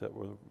disabilities, that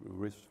was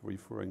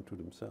referring to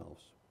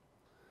themselves.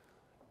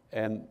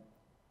 And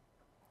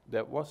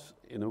that was,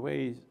 in a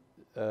way,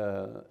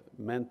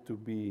 meant to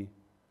be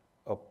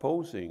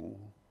opposing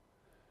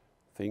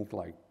things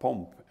like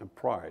pomp and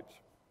pride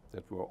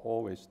that were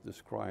always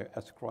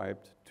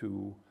ascribed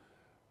to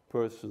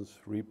persons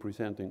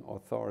representing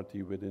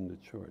authority within the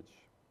church.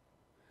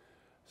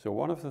 So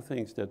one of the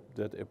things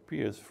that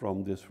appears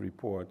from this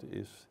report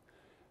is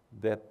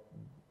that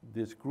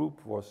this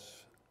group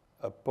was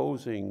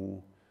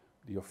opposing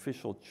the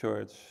official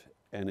church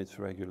and its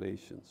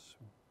regulations.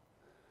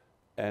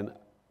 And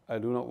I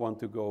do not want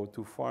to go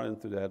too far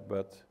into that,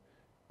 but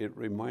it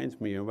reminds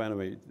me, and when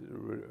we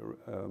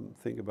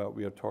think about,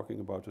 we are talking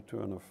about the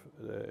turn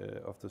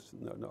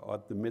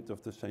at the mid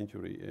of the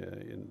century,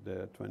 in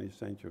the 20th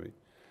century.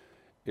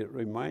 It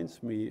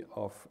reminds me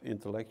of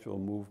intellectual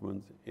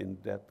movement in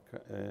that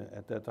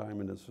at that time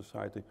in the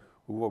society,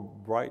 who were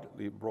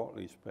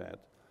broadly spread,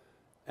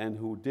 and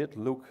who did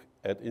look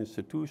at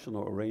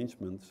institutional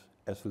arrangements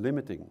as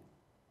limiting,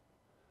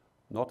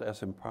 not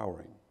as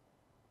empowering.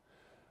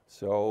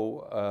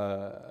 So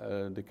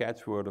the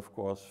catchword, of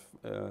course,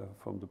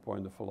 from the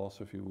point of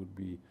philosophy would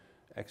be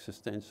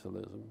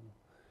existentialism.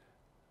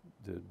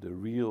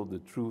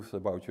 The truth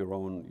about your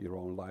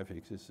own life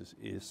existence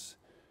is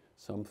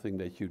something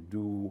that you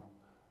do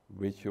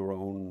with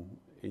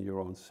in your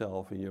own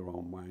self, in your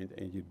own mind,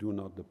 and you do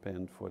not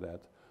depend for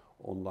that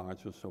on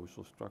larger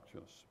social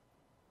structures.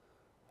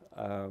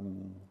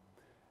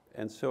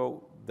 And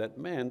so that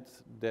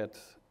meant that,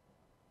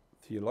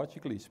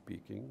 theologically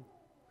speaking,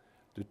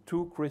 the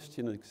true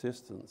Christian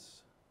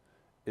existence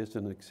is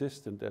an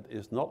existence that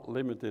is not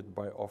limited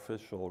by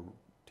official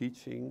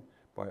teaching,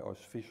 by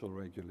official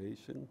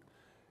regulation.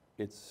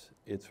 It's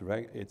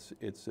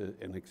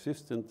an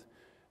existence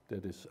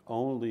that is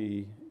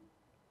only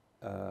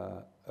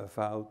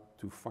vowed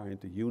to find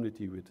the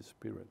unity with the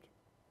Spirit.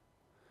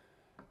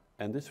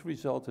 And this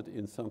resulted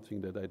in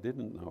something that I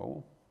didn't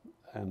know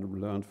and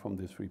learned from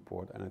this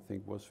report, and I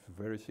think was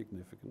very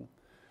significant.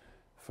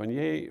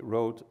 Vanier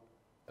wrote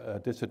a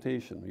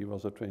dissertation. He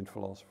was a trained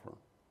philosopher.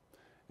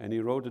 And he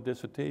wrote a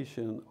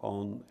dissertation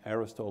on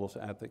Aristotle's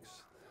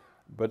ethics,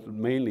 but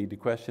mainly the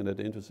question that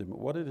interested him,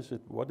 what is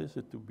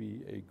it to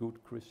be a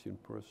good Christian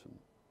person?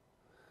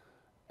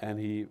 And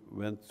he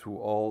went through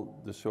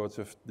all the sorts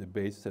of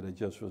debates that I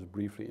just was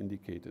briefly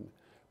indicated.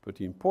 But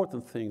the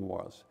important thing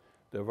was,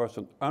 there was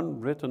an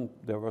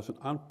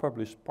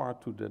unpublished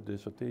part to the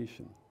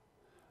dissertation,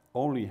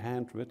 only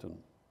handwritten.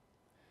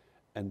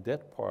 And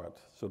that part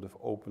sort of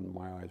opened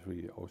my eyes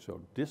really, oh,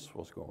 so this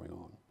was going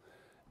on.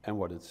 And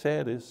what it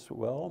said is,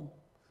 well,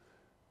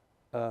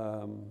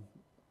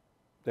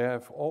 there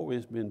have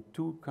always been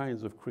two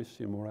kinds of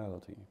Christian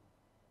morality.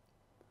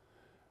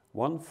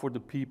 One for the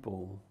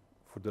people,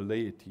 for the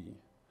laity,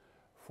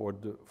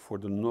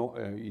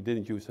 he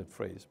didn't use that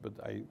phrase, but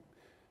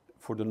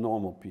for the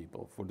normal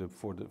people, for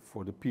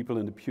the people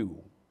in the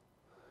pew.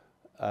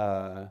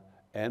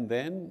 And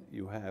then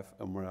you have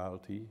a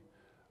morality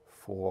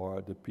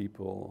for the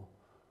people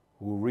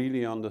who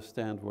really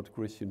understand what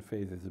Christian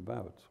faith is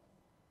about.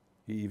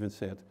 He even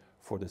said,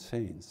 for the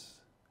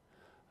saints.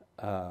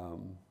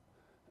 One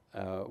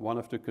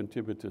of the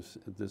contributors,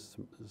 this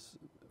is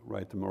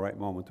the right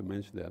moment to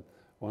mention that,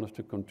 one of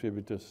the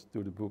contributors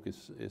to the book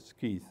is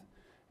Keith.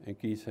 And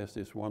Keith has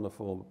this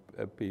wonderful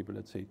paper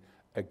that says,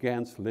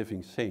 against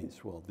living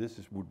saints. Well, this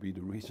would be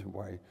the reason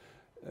why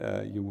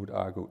you would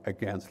argue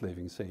against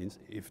living saints,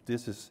 if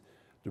this is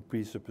the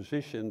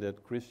presupposition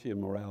that Christian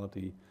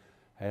morality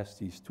has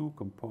these two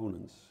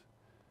components,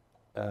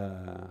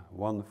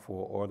 one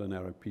for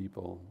ordinary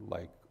people,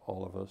 like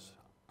all of us,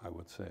 I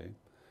would say,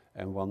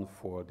 and one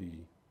for the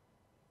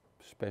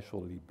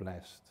specially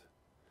blessed.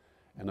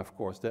 And of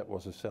course, that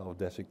was a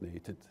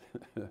self-designated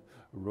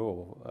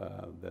role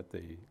that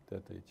they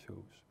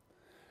chose.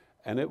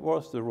 And it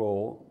was the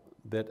role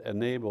that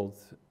enabled,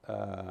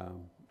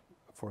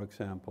 for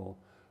example,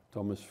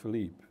 Thomas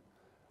Philippe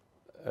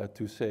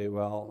to say,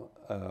 well,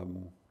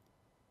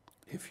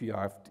 if you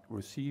have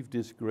received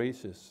these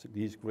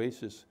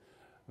graces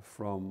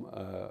from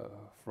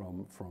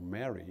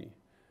Mary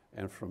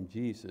and from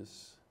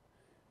Jesus,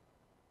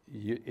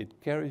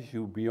 it carries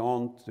you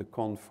beyond the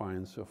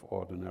confines of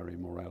ordinary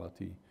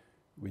morality,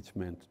 which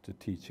meant the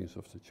teachings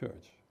of the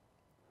church.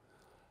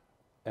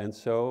 And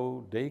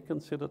so they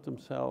considered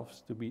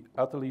themselves to be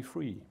utterly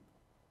free,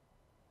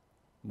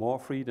 more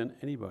free than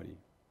anybody.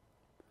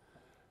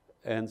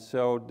 And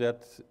so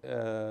that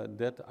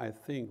I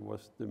think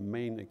was the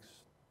main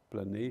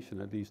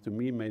explanation, at least to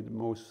me, made the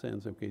most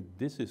sense. Okay,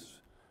 this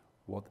is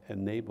what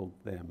enabled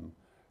them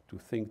to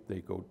think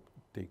they could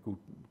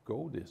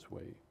go this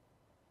way.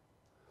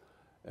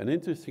 An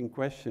interesting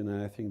question,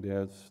 and I think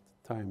there's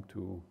time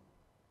to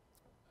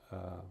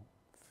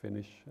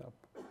finish up.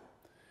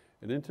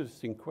 An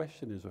interesting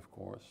question is, of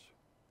course,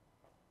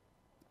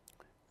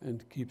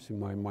 and keeps in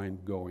my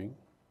mind going,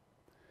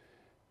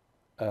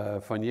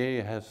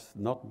 Vanier has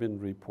not been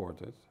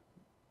reported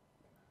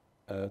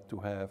to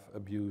have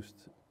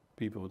abused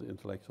people with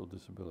intellectual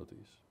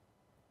disabilities.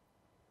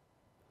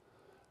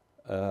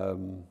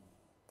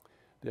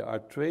 There are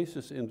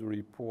traces in the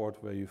report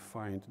where you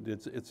find,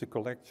 it's a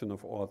collection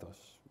of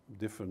authors,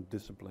 different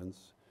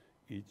disciplines,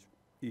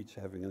 each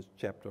having a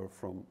chapter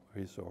from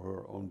his or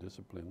her own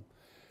discipline.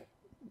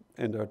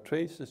 And there are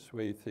traces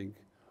where you think,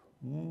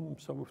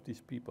 some of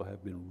these people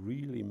have been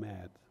really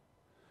mad,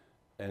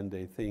 and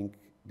they think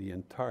the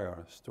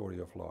entire story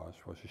of Lars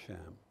was a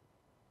sham.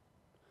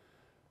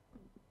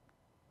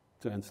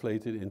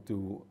 Translated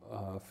into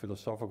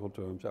philosophical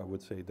terms, I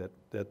would say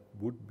that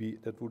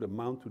would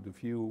amount to the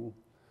view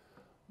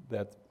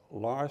that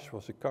Lars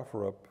was a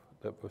cover-up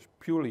that was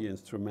purely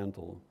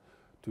instrumental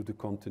to the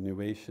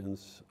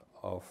continuations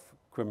of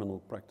criminal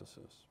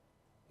practices,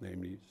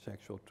 namely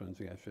sexual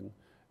transgression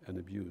and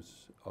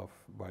abuse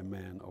by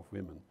men of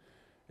women.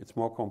 It's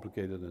more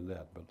complicated than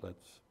that, but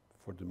let's,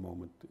 for the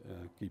moment,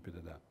 keep it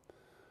at that.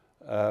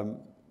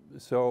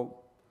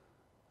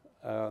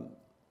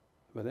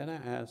 But then I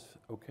ask,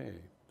 okay,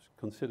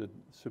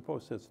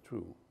 suppose that's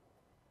true.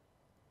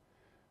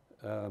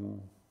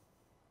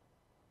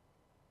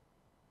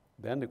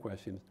 Then the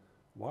question is,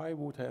 why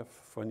would have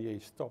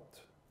Vanier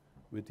stopped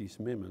with these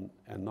women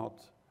and not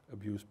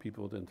abuse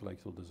people with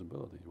intellectual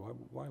disabilities?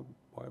 Why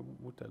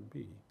would that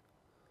be?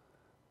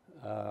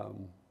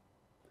 And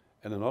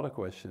another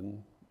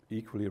question,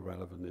 equally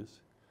relevant,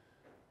 is,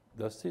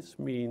 does this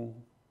mean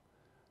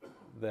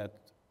that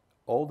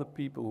all the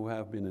people who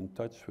have been in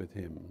touch with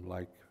him,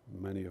 like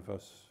many of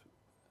us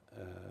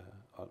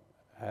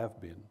have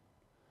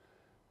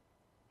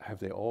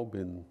they all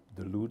been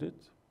deluded,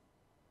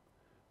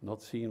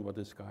 not seeing what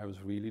this guy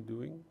was really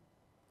doing?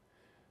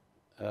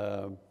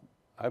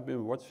 I've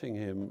been watching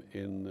him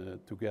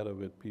together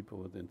with people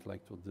with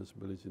intellectual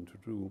disabilities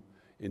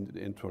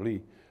in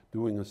Tralee,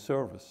 doing a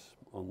service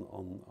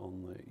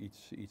on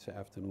each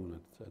afternoon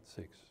at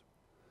 6.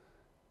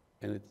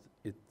 And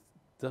it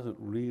doesn't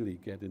really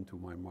get into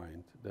my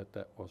mind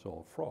that was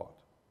all fraud.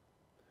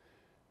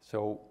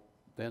 So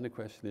then the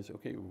question is,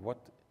 okay,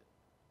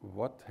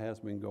 what has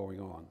been going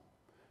on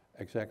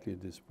exactly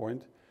at this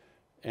point?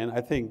 And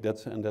I think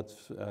that's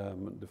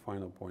the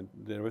final point.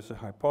 There is a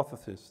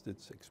hypothesis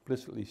that's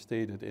explicitly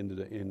stated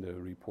in the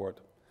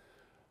report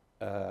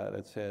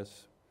that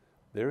says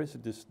there is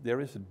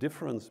a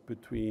difference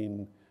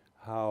between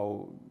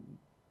how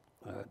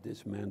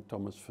this man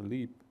Thomas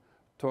Philippe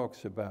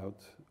talks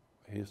about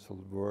his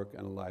work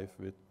and life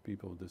with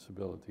people with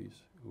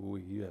disabilities, who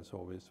he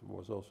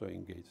was also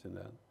engaged in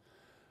that,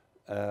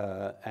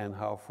 and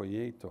how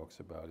Vanier talks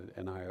about it.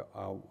 And our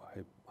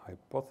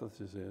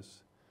hypothesis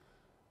is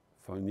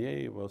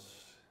Vanier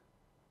was,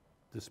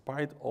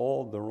 despite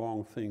all the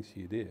wrong things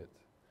he did,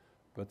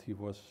 but he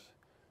was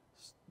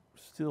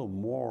still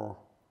more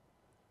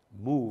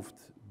moved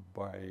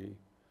by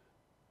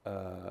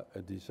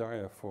a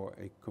desire for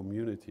a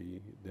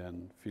community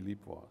than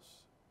Philippe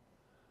was.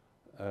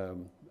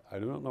 I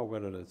do not know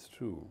whether that's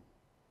true,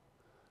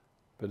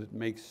 but it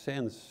makes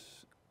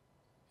sense,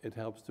 it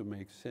helps to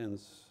make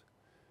sense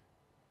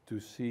to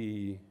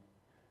see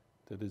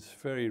that it's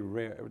very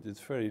rare, it's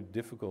very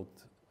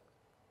difficult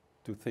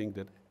to think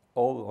that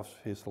all of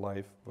his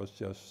life was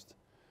just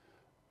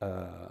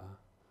a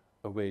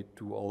way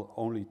to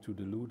only to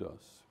delude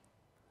us.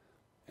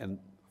 And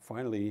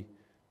finally,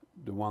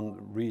 the one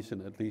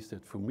reason, at least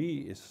that for me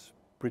is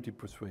pretty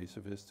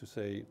persuasive, is to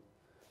say,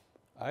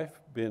 I've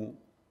been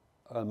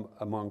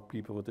among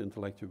people with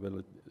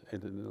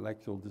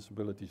intellectual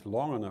disabilities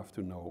long enough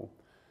to know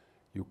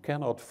you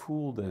cannot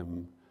fool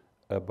them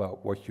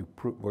about what you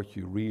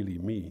really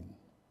mean.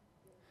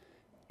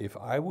 If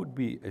I would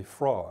be a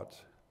fraud,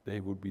 they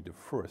would be the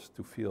first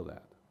to feel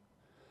that.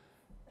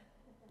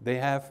 They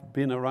have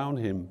been around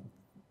him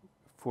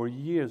for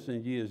years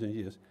and years and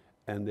years,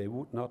 and they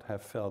would not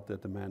have felt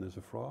that the man is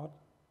a fraud.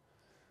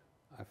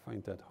 I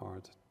find that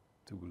hard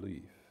to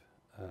believe.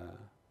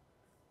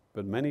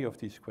 But many of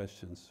these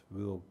questions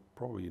will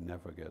probably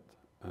never get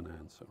an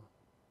answer.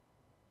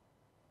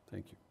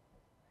 Thank you.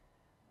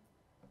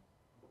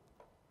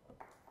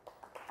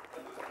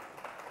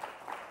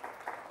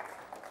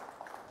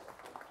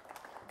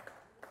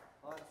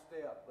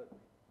 Stay up, but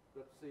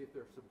let's see if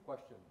there's some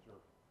questions or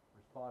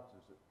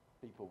responses that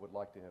people would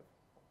like to have.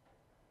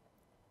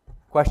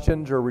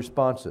 Questions or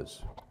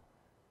responses?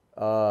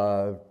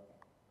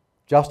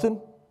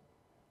 Justin?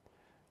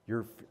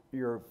 You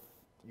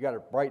got a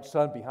bright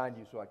sun behind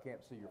you, so I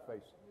can't see your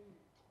face.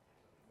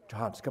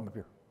 Hans, come up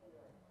here.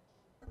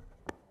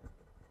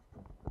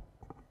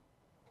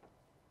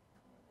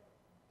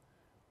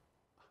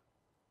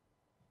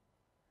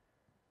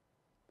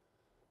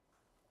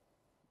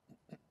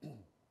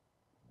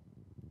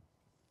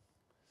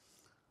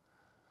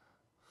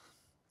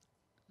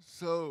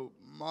 So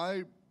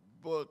my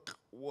book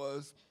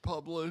was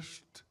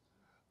published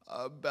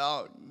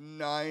about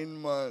 9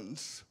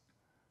 months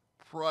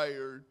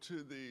prior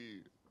to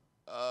the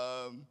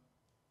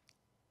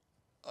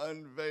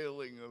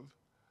unveiling of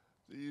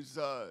these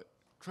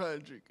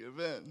tragic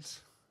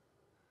events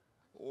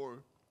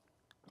or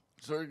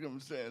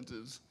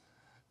circumstances.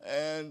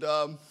 And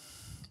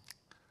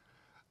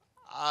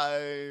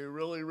I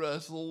really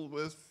wrestled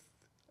with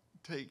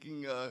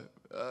taking a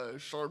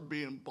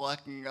Sharpie and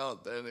blacking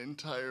out that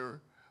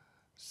entire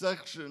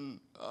section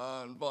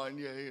on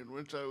Vanier, in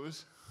which I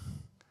was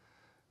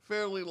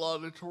fairly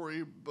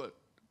laudatory, but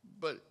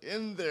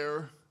in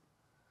there,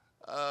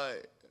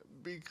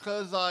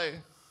 because I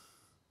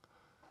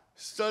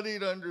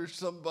studied under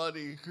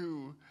somebody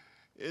who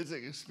is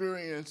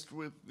experienced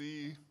with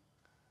the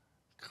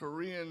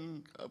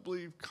Korean, I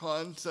believe,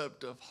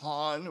 concept of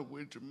Han,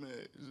 which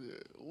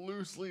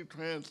loosely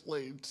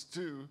translates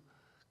to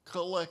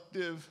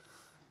collective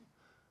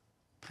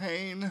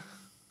pain,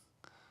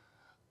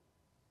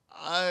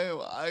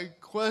 I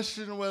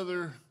question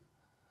whether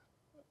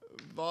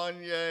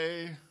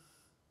Vanier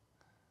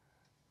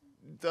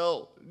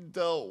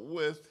dealt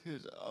with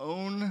his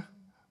own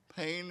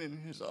pain in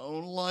his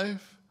own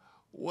life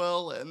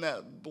well, and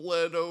that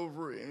bled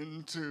over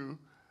into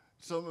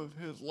some of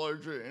his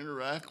larger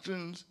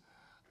interactions.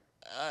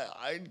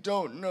 I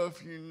don't know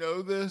if you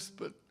know this,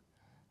 but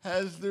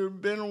has there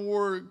been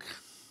work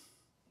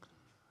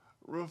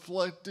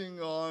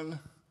reflecting on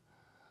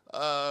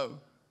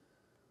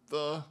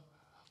the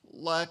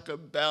lack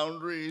of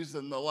boundaries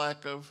and the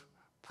lack of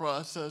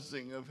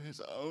processing of his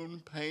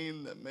own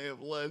pain that may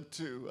have led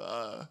to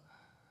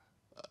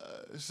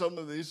some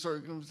of these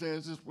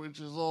circumstances, which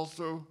is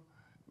also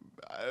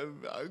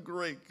a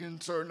great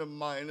concern of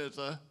mine as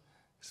a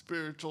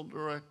spiritual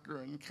director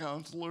and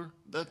counselor?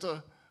 That's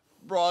a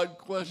broad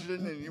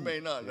question, and you may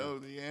not know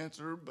the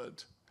answer,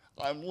 but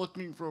I'm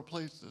looking for a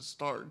place to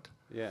start.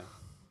 Yeah.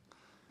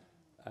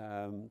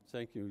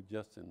 Thank you,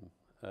 Justin.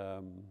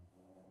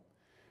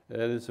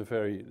 That is a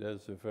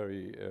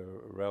very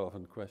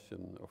relevant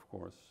question, of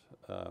course.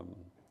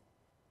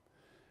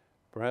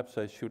 Perhaps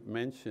I should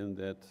mention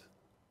that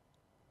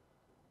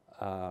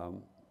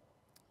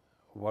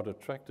what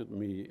attracted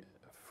me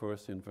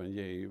first in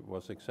Vanier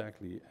was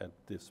exactly at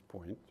this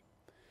point.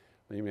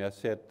 Maybe I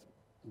said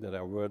that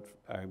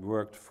I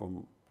worked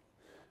from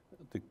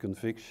the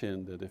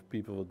conviction that if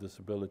people with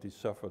disabilities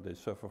suffer, they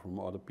suffer from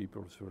other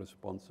people's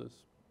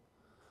responses,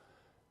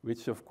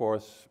 which of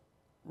course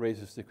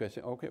raises the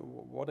question, okay,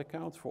 what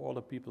accounts for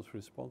other people's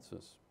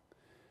responses?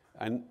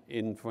 And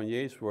in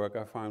Vanier's work,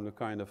 I found a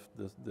kind of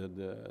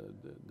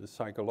the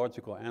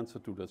psychological answer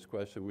to this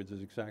question, which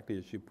is exactly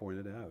as you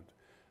pointed out.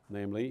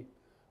 Namely,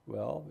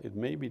 well, it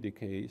may be the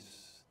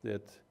case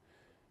that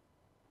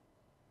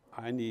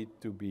I need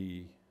to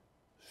be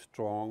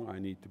strong, I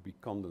need to be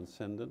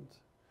condescending,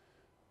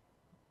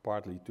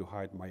 partly to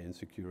hide my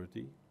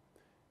insecurity.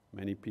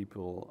 Many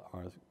people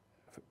are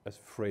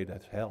afraid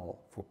as hell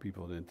for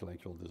people with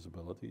intellectual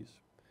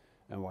disabilities.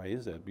 And why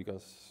is that?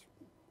 Because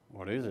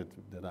what is it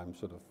that I'm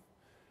sort of,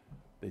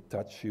 they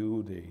touch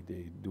you,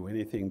 they do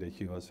anything that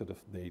you are sort of,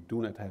 they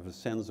do not have a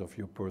sense of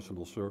your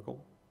personal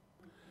circle.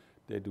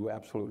 They do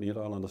absolutely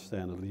not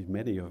understand, at least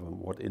many of them,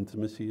 what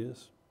intimacy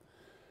is.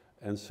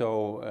 And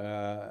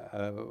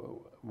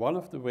so one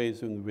of the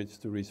ways in which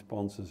the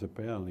responses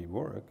apparently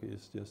work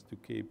is just to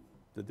keep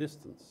the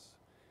distance.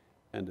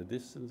 And the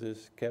distance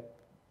is kept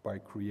by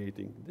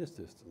creating this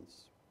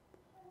distance.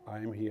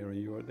 I'm here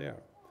and you're there.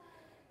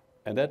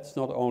 And that's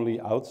not only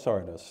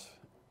outsiders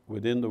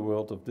within the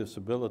world of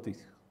disability.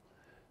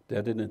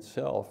 That in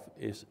itself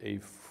is a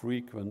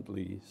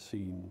frequently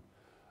seen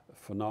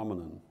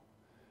phenomenon.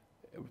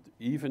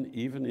 Even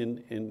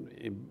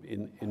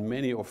in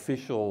many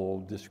official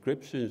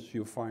descriptions,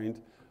 you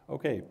find,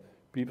 okay,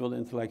 people with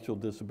intellectual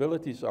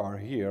disabilities are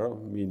here,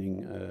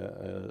 meaning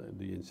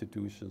the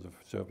institutions of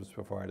service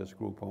providers,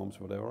 group homes,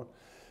 whatever,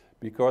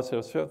 because there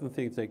are certain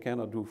things they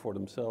cannot do for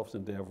themselves,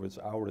 and therefore it's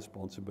our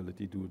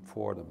responsibility to do it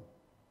for them.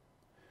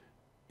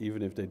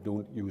 Even if they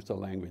don't use the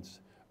language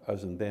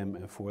us and them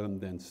and for them,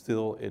 then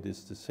still it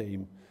is the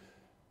same.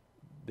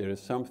 There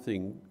is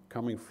something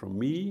coming from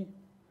me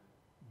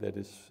that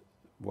is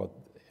what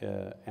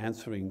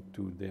answering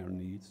to their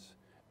needs,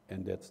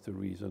 and that's the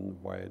reason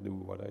why I do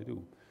what I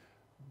do.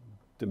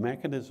 The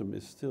mechanism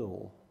is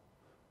still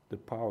the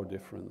power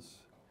difference.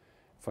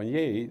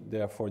 Vanier,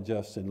 therefore,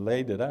 Justin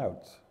laid it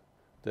out,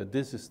 that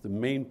this is the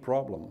main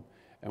problem.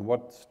 And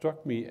what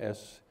struck me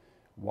as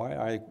why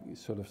I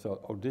sort of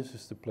thought, oh, this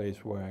is the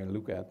place where I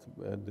look at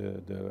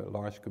the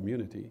large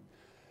community,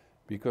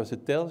 because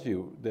it tells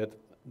you that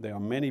there are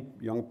many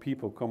young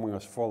people coming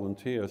as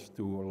volunteers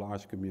to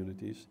large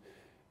communities,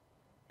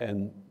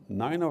 and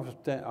 9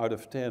 out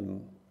of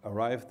 10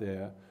 arrive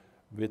there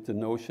with the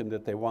notion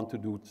that they want to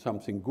do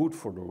something good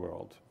for the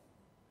world.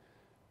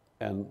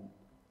 And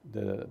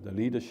the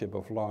leadership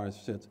of Lars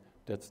said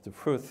that's the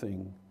first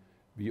thing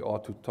we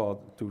ought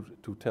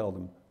to tell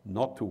them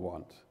not to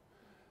want.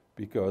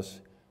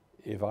 Because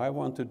if I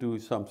want to do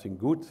something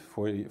good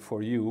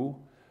for you,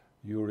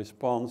 your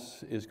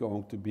response is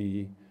going to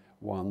be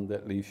one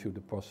that leaves you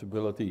the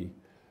possibility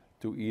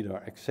to either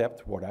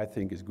accept what I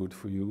think is good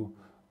for you,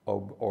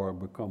 or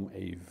become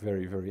a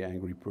very, very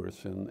angry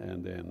person,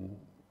 and then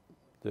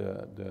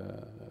the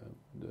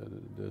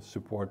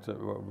support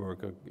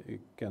worker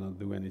cannot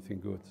do anything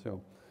good.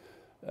 So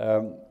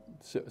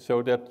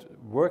that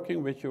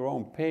working with your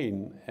own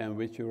pain and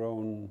with your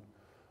own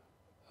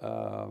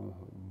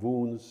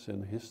wounds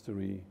and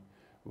history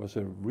was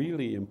a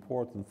really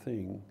important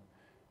thing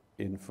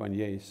in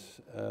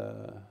Vanier's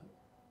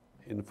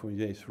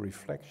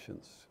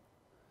reflections.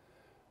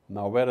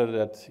 Now, whether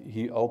that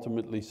he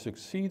ultimately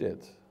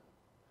succeeded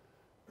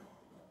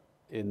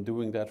in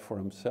doing that for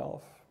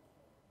himself,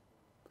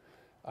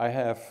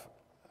 I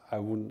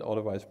wouldn't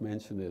otherwise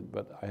mention it,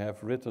 but I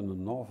have written a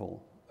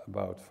novel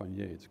about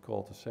Vanier. It's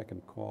called The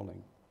Second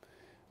Calling.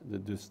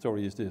 The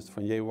story is this: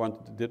 Vanier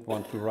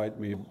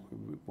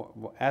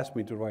asked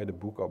me to write a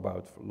book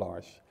about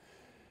Lars,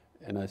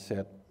 and I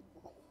said,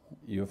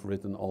 "You've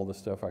written all the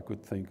stuff I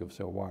could think of,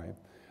 so why?"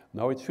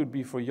 "No, it should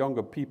be for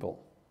younger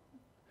people.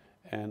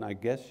 And I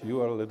guess you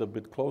are a little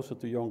bit closer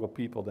to younger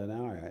people than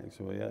I am."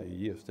 So yeah,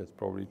 yes, that's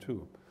probably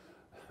true.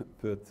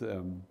 But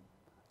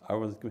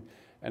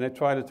I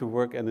tried it to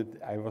work, and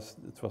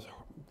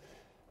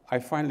I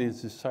finally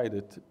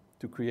decided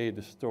to create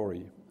a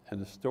story.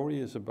 And the story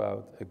is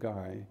about a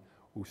guy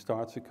who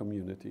starts a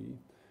community,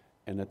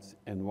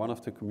 and one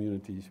of the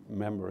community's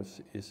members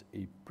is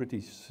a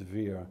pretty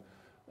severe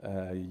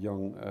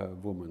young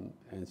woman,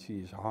 and she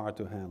is hard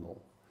to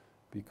handle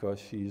because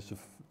she's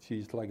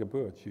like a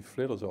bird. She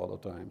flitters all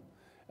the time.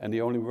 And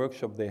the only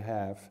workshop they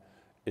have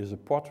is a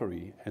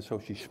pottery, and so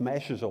she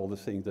smashes all the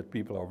things that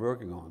people are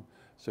working on.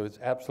 So it's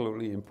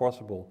absolutely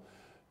impossible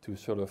to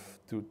sort of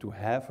to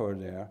have her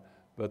there,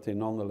 but they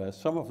nonetheless,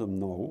 some of them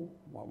know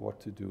what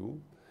to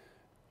do,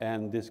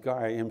 and this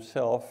guy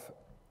himself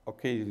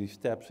occasionally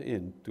steps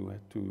in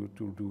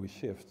to do a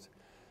shift,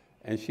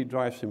 and she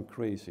drives him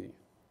crazy,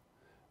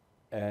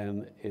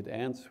 and it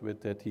ends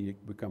with that he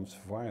becomes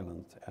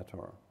violent at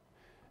her.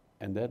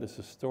 And that is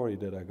a story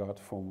that I got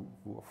from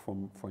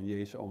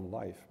Vanier's own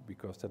life,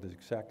 because that is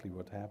exactly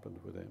what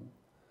happened with him.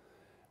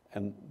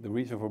 And the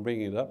reason for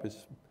bringing it up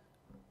is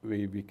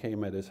we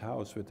came at his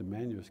house with the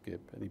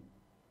manuscript, and he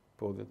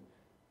pulled it.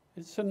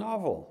 "It's a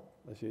novel."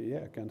 I said,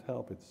 "Yeah, I can't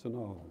help it, it's a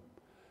novel."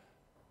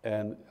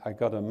 And I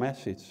got a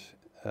message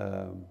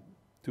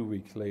 2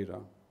 weeks later,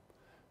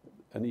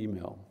 an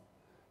email.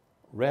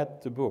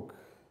 "Read the book.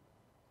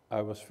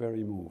 I was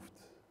very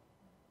moved,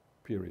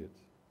 period."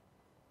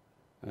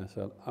 And I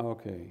said,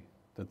 "Okay."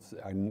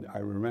 I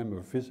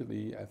remember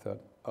vividly, I thought,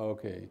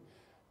 "Okay,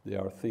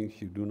 there are things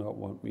you do not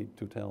want me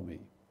to tell me."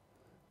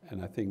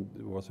 And I think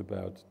it was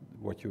about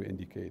what you're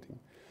indicating.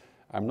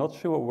 I'm not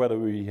sure whether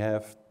we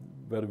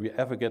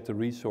ever get the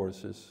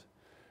resources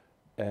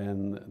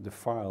and the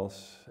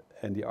files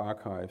and the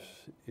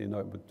archives in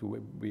order to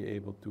be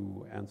able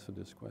to answer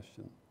this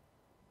question.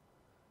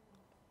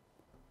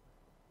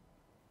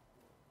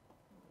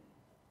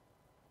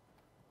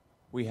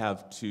 We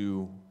have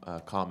two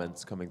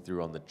comments coming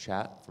through on the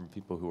chat from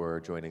people who are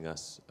joining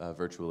us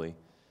virtually.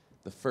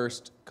 The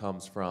first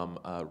comes from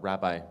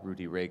Rabbi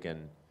Rudy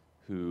Reagan,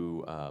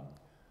 who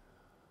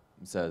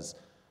says,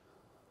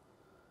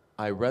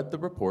 "I read the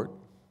report,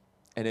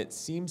 and it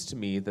seems to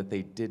me that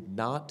they did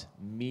not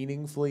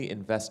meaningfully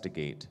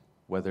investigate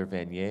whether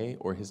Vanier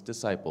or his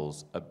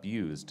disciples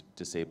abused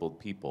disabled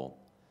people.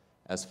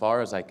 As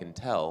far as I can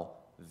tell,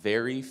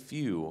 very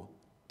few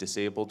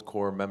disabled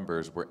core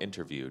members were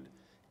interviewed,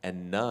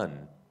 and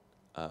none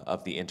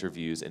of the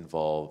interviewers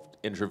involved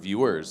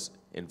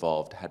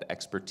had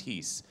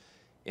expertise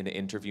in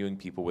interviewing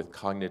people with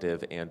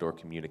cognitive and/or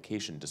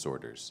communication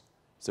disorders.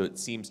 So it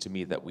seems to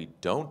me that we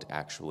don't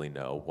actually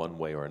know, one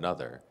way or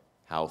another,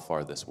 how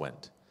far this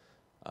went."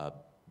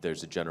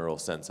 There's a general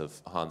sense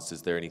of, Hans,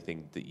 is there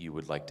anything that you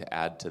would like to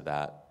add to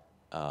that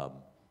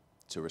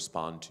to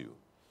respond to?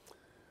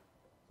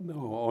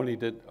 No, only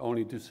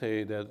to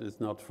say that it's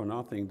not for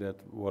nothing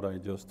that what I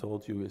just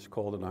told you is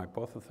called an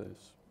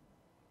hypothesis,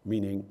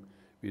 meaning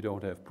we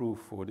don't have proof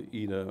for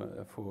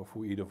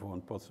either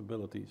one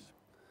possibilities.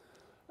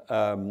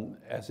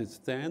 As it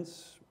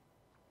stands,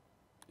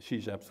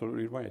 she's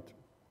absolutely right,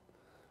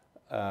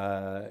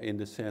 in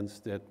the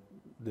sense that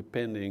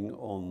depending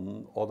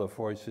on other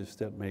voices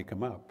that may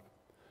come up,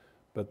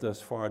 but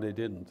thus far they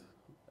didn't.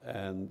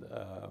 And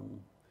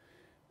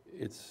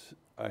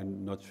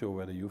I'm not sure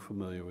whether you're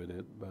familiar with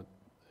it, but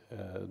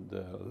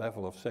the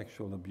level of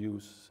sexual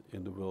abuse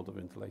in the world of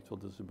intellectual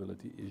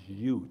disability is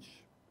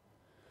huge.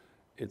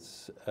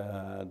 It's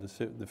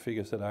the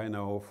figures that I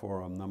know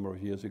for a number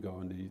of years ago,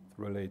 and they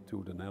relate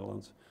to the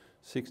Netherlands,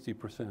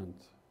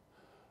 60%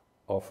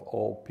 of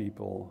all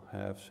people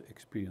have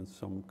experienced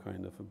some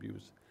kind of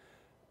abuse.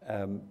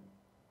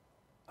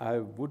 I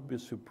would be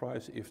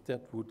surprised if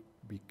that would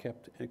be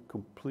kept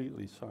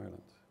completely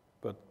silent.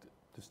 But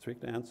the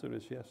strict answer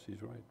is yes,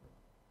 he's right.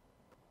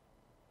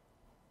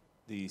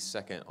 The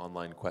second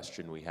online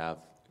question we have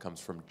comes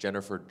from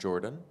Jennifer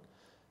Jordan,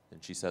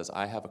 and she says,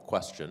 "I have a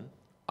question.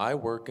 I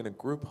work in a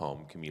group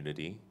home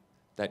community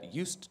that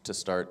used to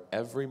start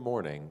every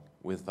morning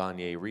with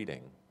Vanier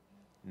reading.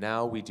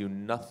 Now we do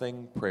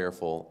nothing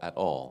prayerful at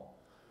all.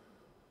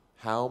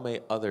 How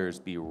may others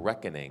be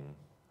reckoning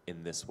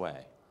in this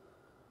way?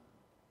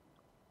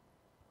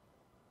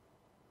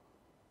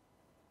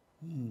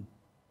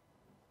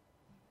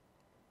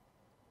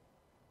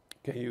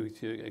 Can you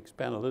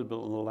expand a little bit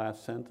on the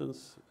last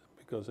sentence?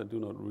 Because I do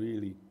not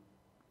really,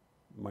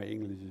 my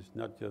English is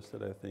not just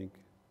that I think,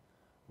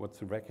 what's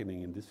the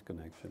reckoning in this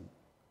connection?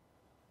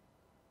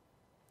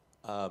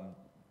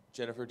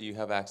 Jennifer, do you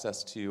have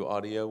access to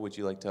audio? Would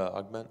you like to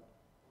augment?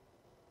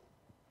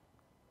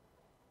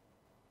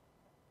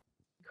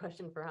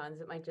 Question for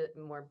Hans. It might just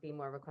be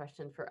more of a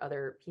question for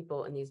other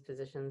people in these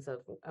positions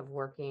of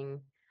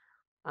working.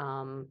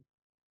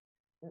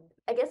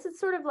 I guess it's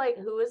sort of like,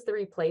 who is the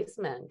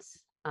replacement?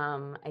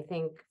 I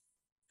think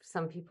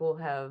some people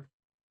have,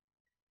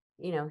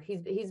 you know,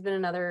 he's been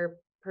another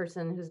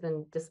person who's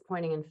been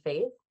disappointing in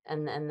faith,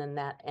 and then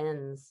that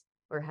ends,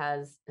 or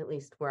has, at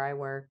least where I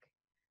work,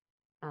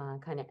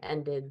 kind of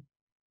ended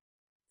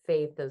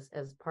faith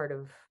as part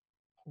of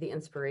the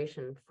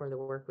inspiration for the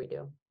work we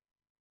do.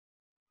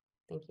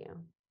 Thank you.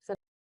 So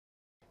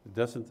It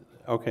doesn't,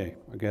 okay,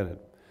 I get it.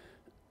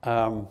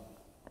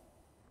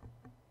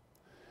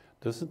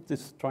 Doesn't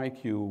this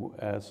strike you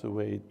as a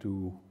way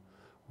to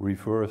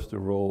reverse the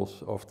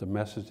roles of the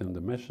message and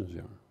the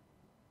messenger?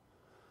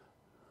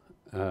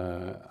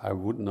 I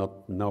would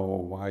not know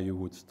why you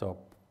would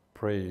stop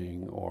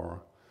praying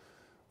or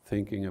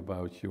thinking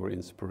about your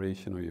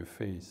inspiration or your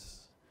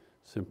faith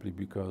simply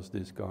because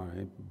this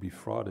guy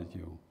defrauded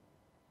you.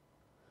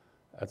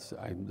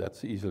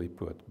 That's easily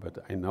put, but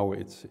I know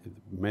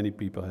many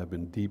people have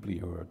been deeply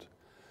hurt,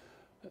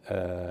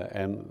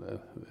 and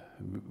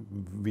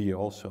we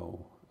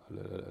also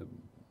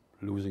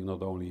losing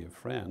not only a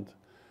friend,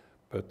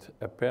 but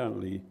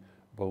apparently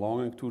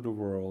belonging to the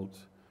world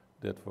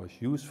that was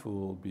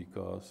useful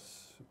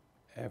because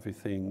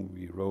everything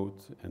we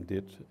wrote and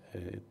did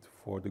it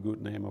for the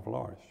good name of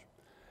Lars.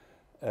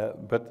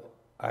 But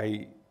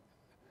I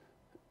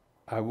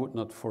would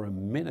not for a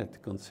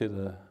minute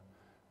consider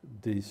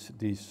these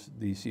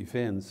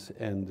events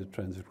and the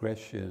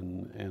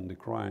transgression and the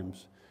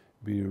crimes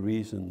be a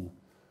reason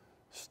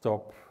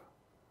stop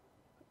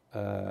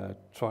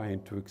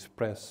trying to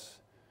express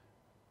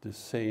the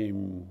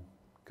same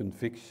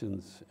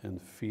convictions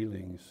and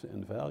feelings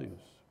and values.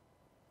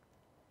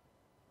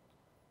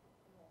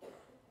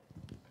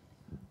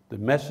 The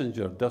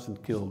messenger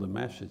doesn't kill the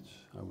message,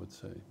 I would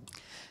say.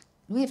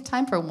 We have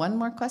time for one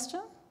more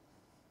question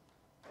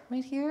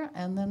right here,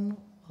 and then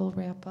we'll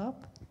wrap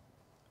up.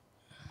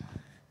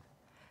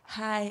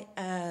 Hi,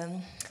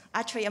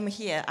 actually I'm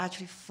here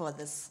for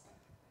this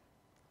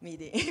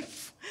meeting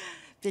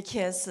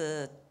because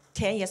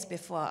 10 years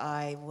before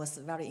I was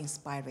very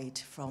inspired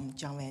from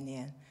Jean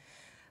Vanier.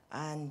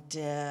 And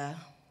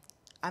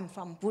I'm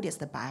from Buddhist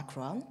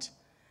background,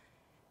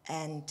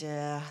 and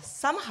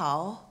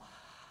somehow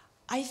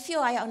I feel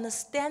I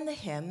understand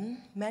him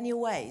many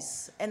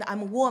ways, and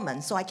I'm a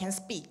woman, so I can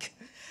speak.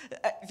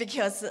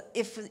 Because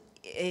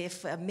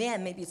if a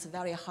man, maybe it's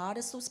very hard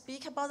to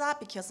speak about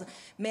that, because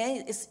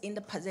man is in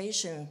the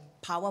position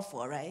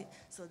powerful, right?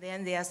 So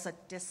then there's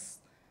this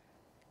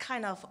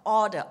kind of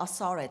order,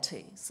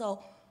 authority.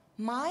 So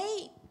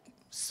my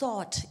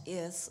thought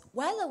is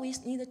whether we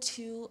need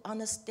to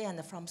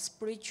understand from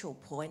spiritual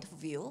point of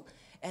view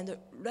and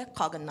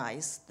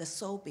recognize the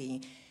soul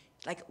being,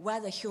 like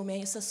whether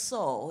human is a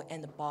soul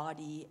and the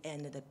body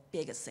and the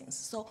bigger things.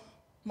 So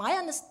my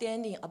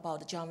understanding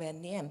about Jean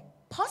Vanier,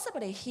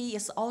 possibly he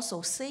is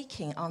also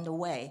seeking on the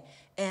way.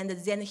 And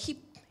then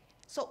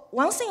so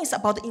one thing is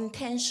about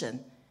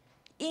intention.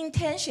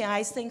 Intention,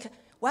 I think,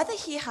 whether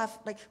he have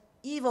like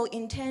evil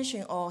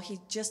intention or he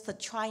just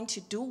trying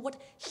to do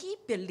what he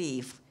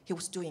believed he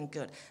was doing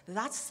good.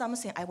 That's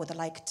something I would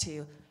like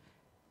to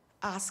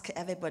ask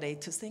everybody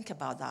to think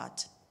about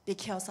that,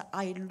 because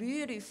I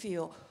really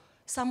feel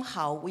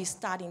somehow we're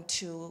starting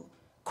to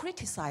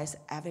criticize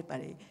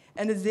everybody.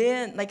 And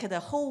then, like the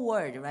whole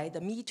world, right, the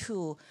Me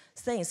Too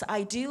things,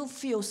 I do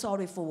feel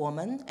sorry for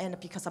women, and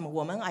because I'm a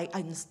woman, I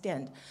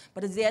understand.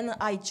 But then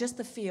I just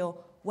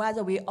feel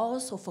whether we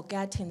also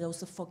forgetting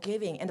those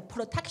forgiving and the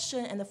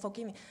protection and the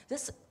forgiving.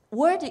 This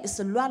word is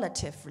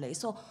relatively,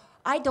 so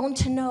I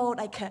don't know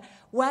like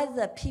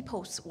whether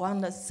people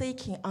want to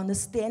seeking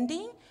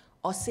understanding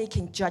or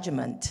seeking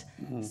judgment.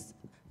 Mm-hmm.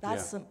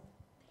 That's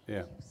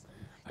yeah.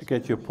 I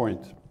get your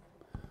point.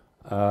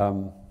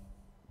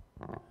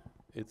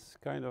 It's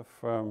kind of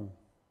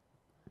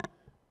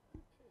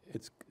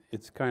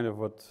it's kind of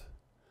what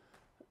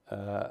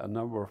a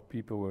number of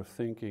people were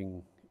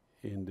thinking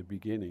in the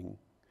beginning.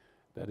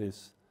 That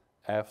is,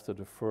 after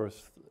the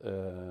first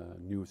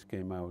news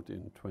came out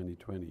in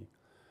 2020.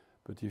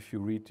 But if you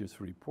read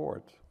this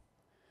report,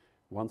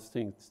 one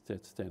thing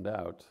that stands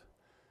out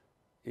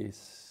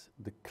is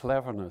the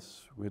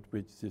cleverness with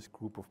which this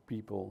group of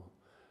people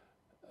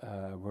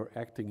were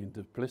acting in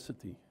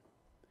duplicity.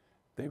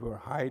 They were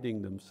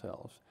hiding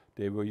themselves.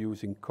 They were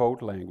using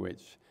code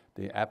language.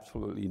 They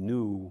absolutely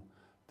knew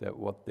that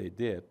what they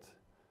did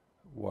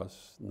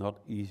was not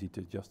easy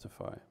to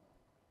justify.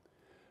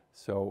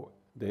 So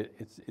there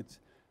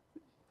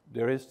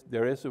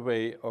is a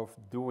way of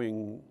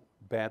doing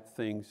bad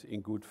things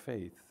in good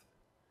faith.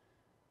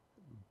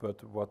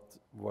 But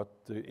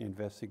what the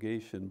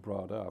investigation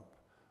brought up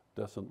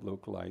doesn't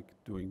look like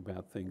doing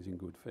bad things in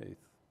good faith.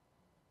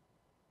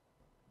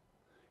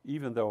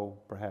 Even though,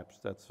 perhaps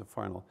that's the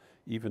final,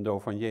 even though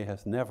Vanier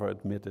has never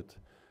admitted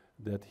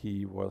that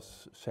he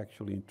was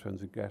sexually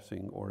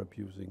transgressing or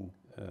abusing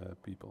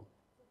people.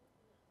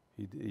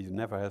 He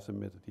never has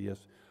admitted. He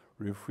has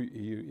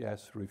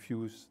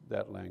refused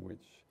that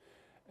language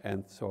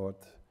and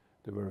thought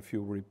there were a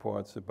few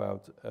reports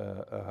about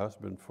a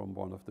husband from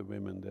one of the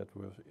women that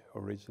was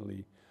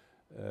originally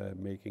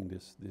making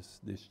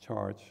this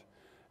charge.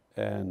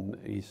 And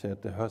he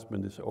said the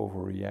husband is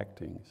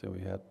overreacting. So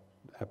he had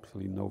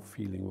absolutely no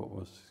feeling what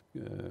was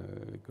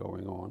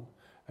going on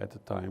at the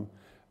time.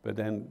 But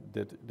then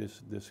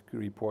this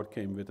report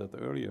came with that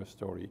earlier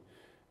story,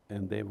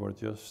 and they were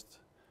just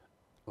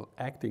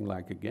acting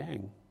like a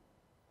gang.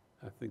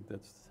 I think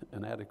that's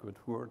an adequate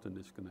word in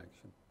this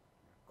connection.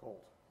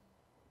 Cult.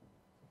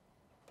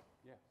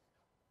 Yeah.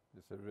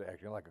 Just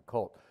acting like a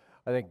cult.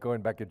 I think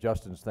going back to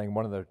Justin's thing,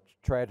 one of the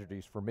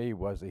tragedies for me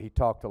was that he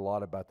talked a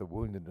lot about the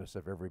woundedness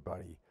of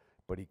everybody,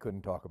 but he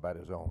couldn't talk about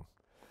his own,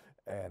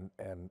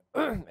 and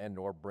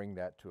nor bring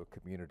that to a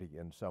community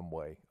in some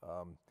way.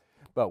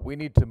 But we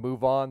need to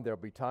move on. There'll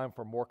be time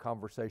for more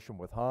conversation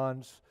with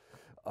Hans.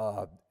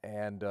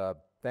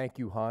 Thank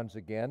you, Hans,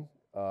 again.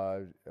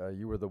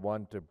 You were the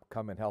one to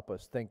come and help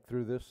us think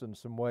through this in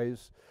some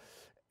ways.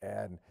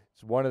 And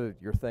it's one of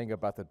your thing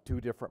about the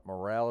two different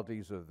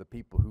moralities of the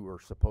people who are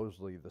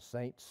supposedly the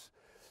saints.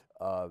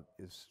 There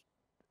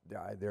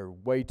are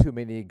way too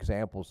many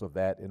examples of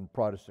that in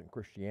Protestant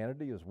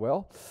Christianity as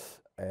well.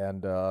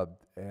 And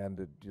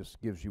it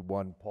just gives you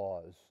one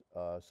pause.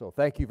 So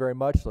thank you very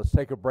much. Let's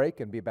take a break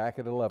and be back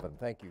at 11.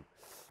 Thank you.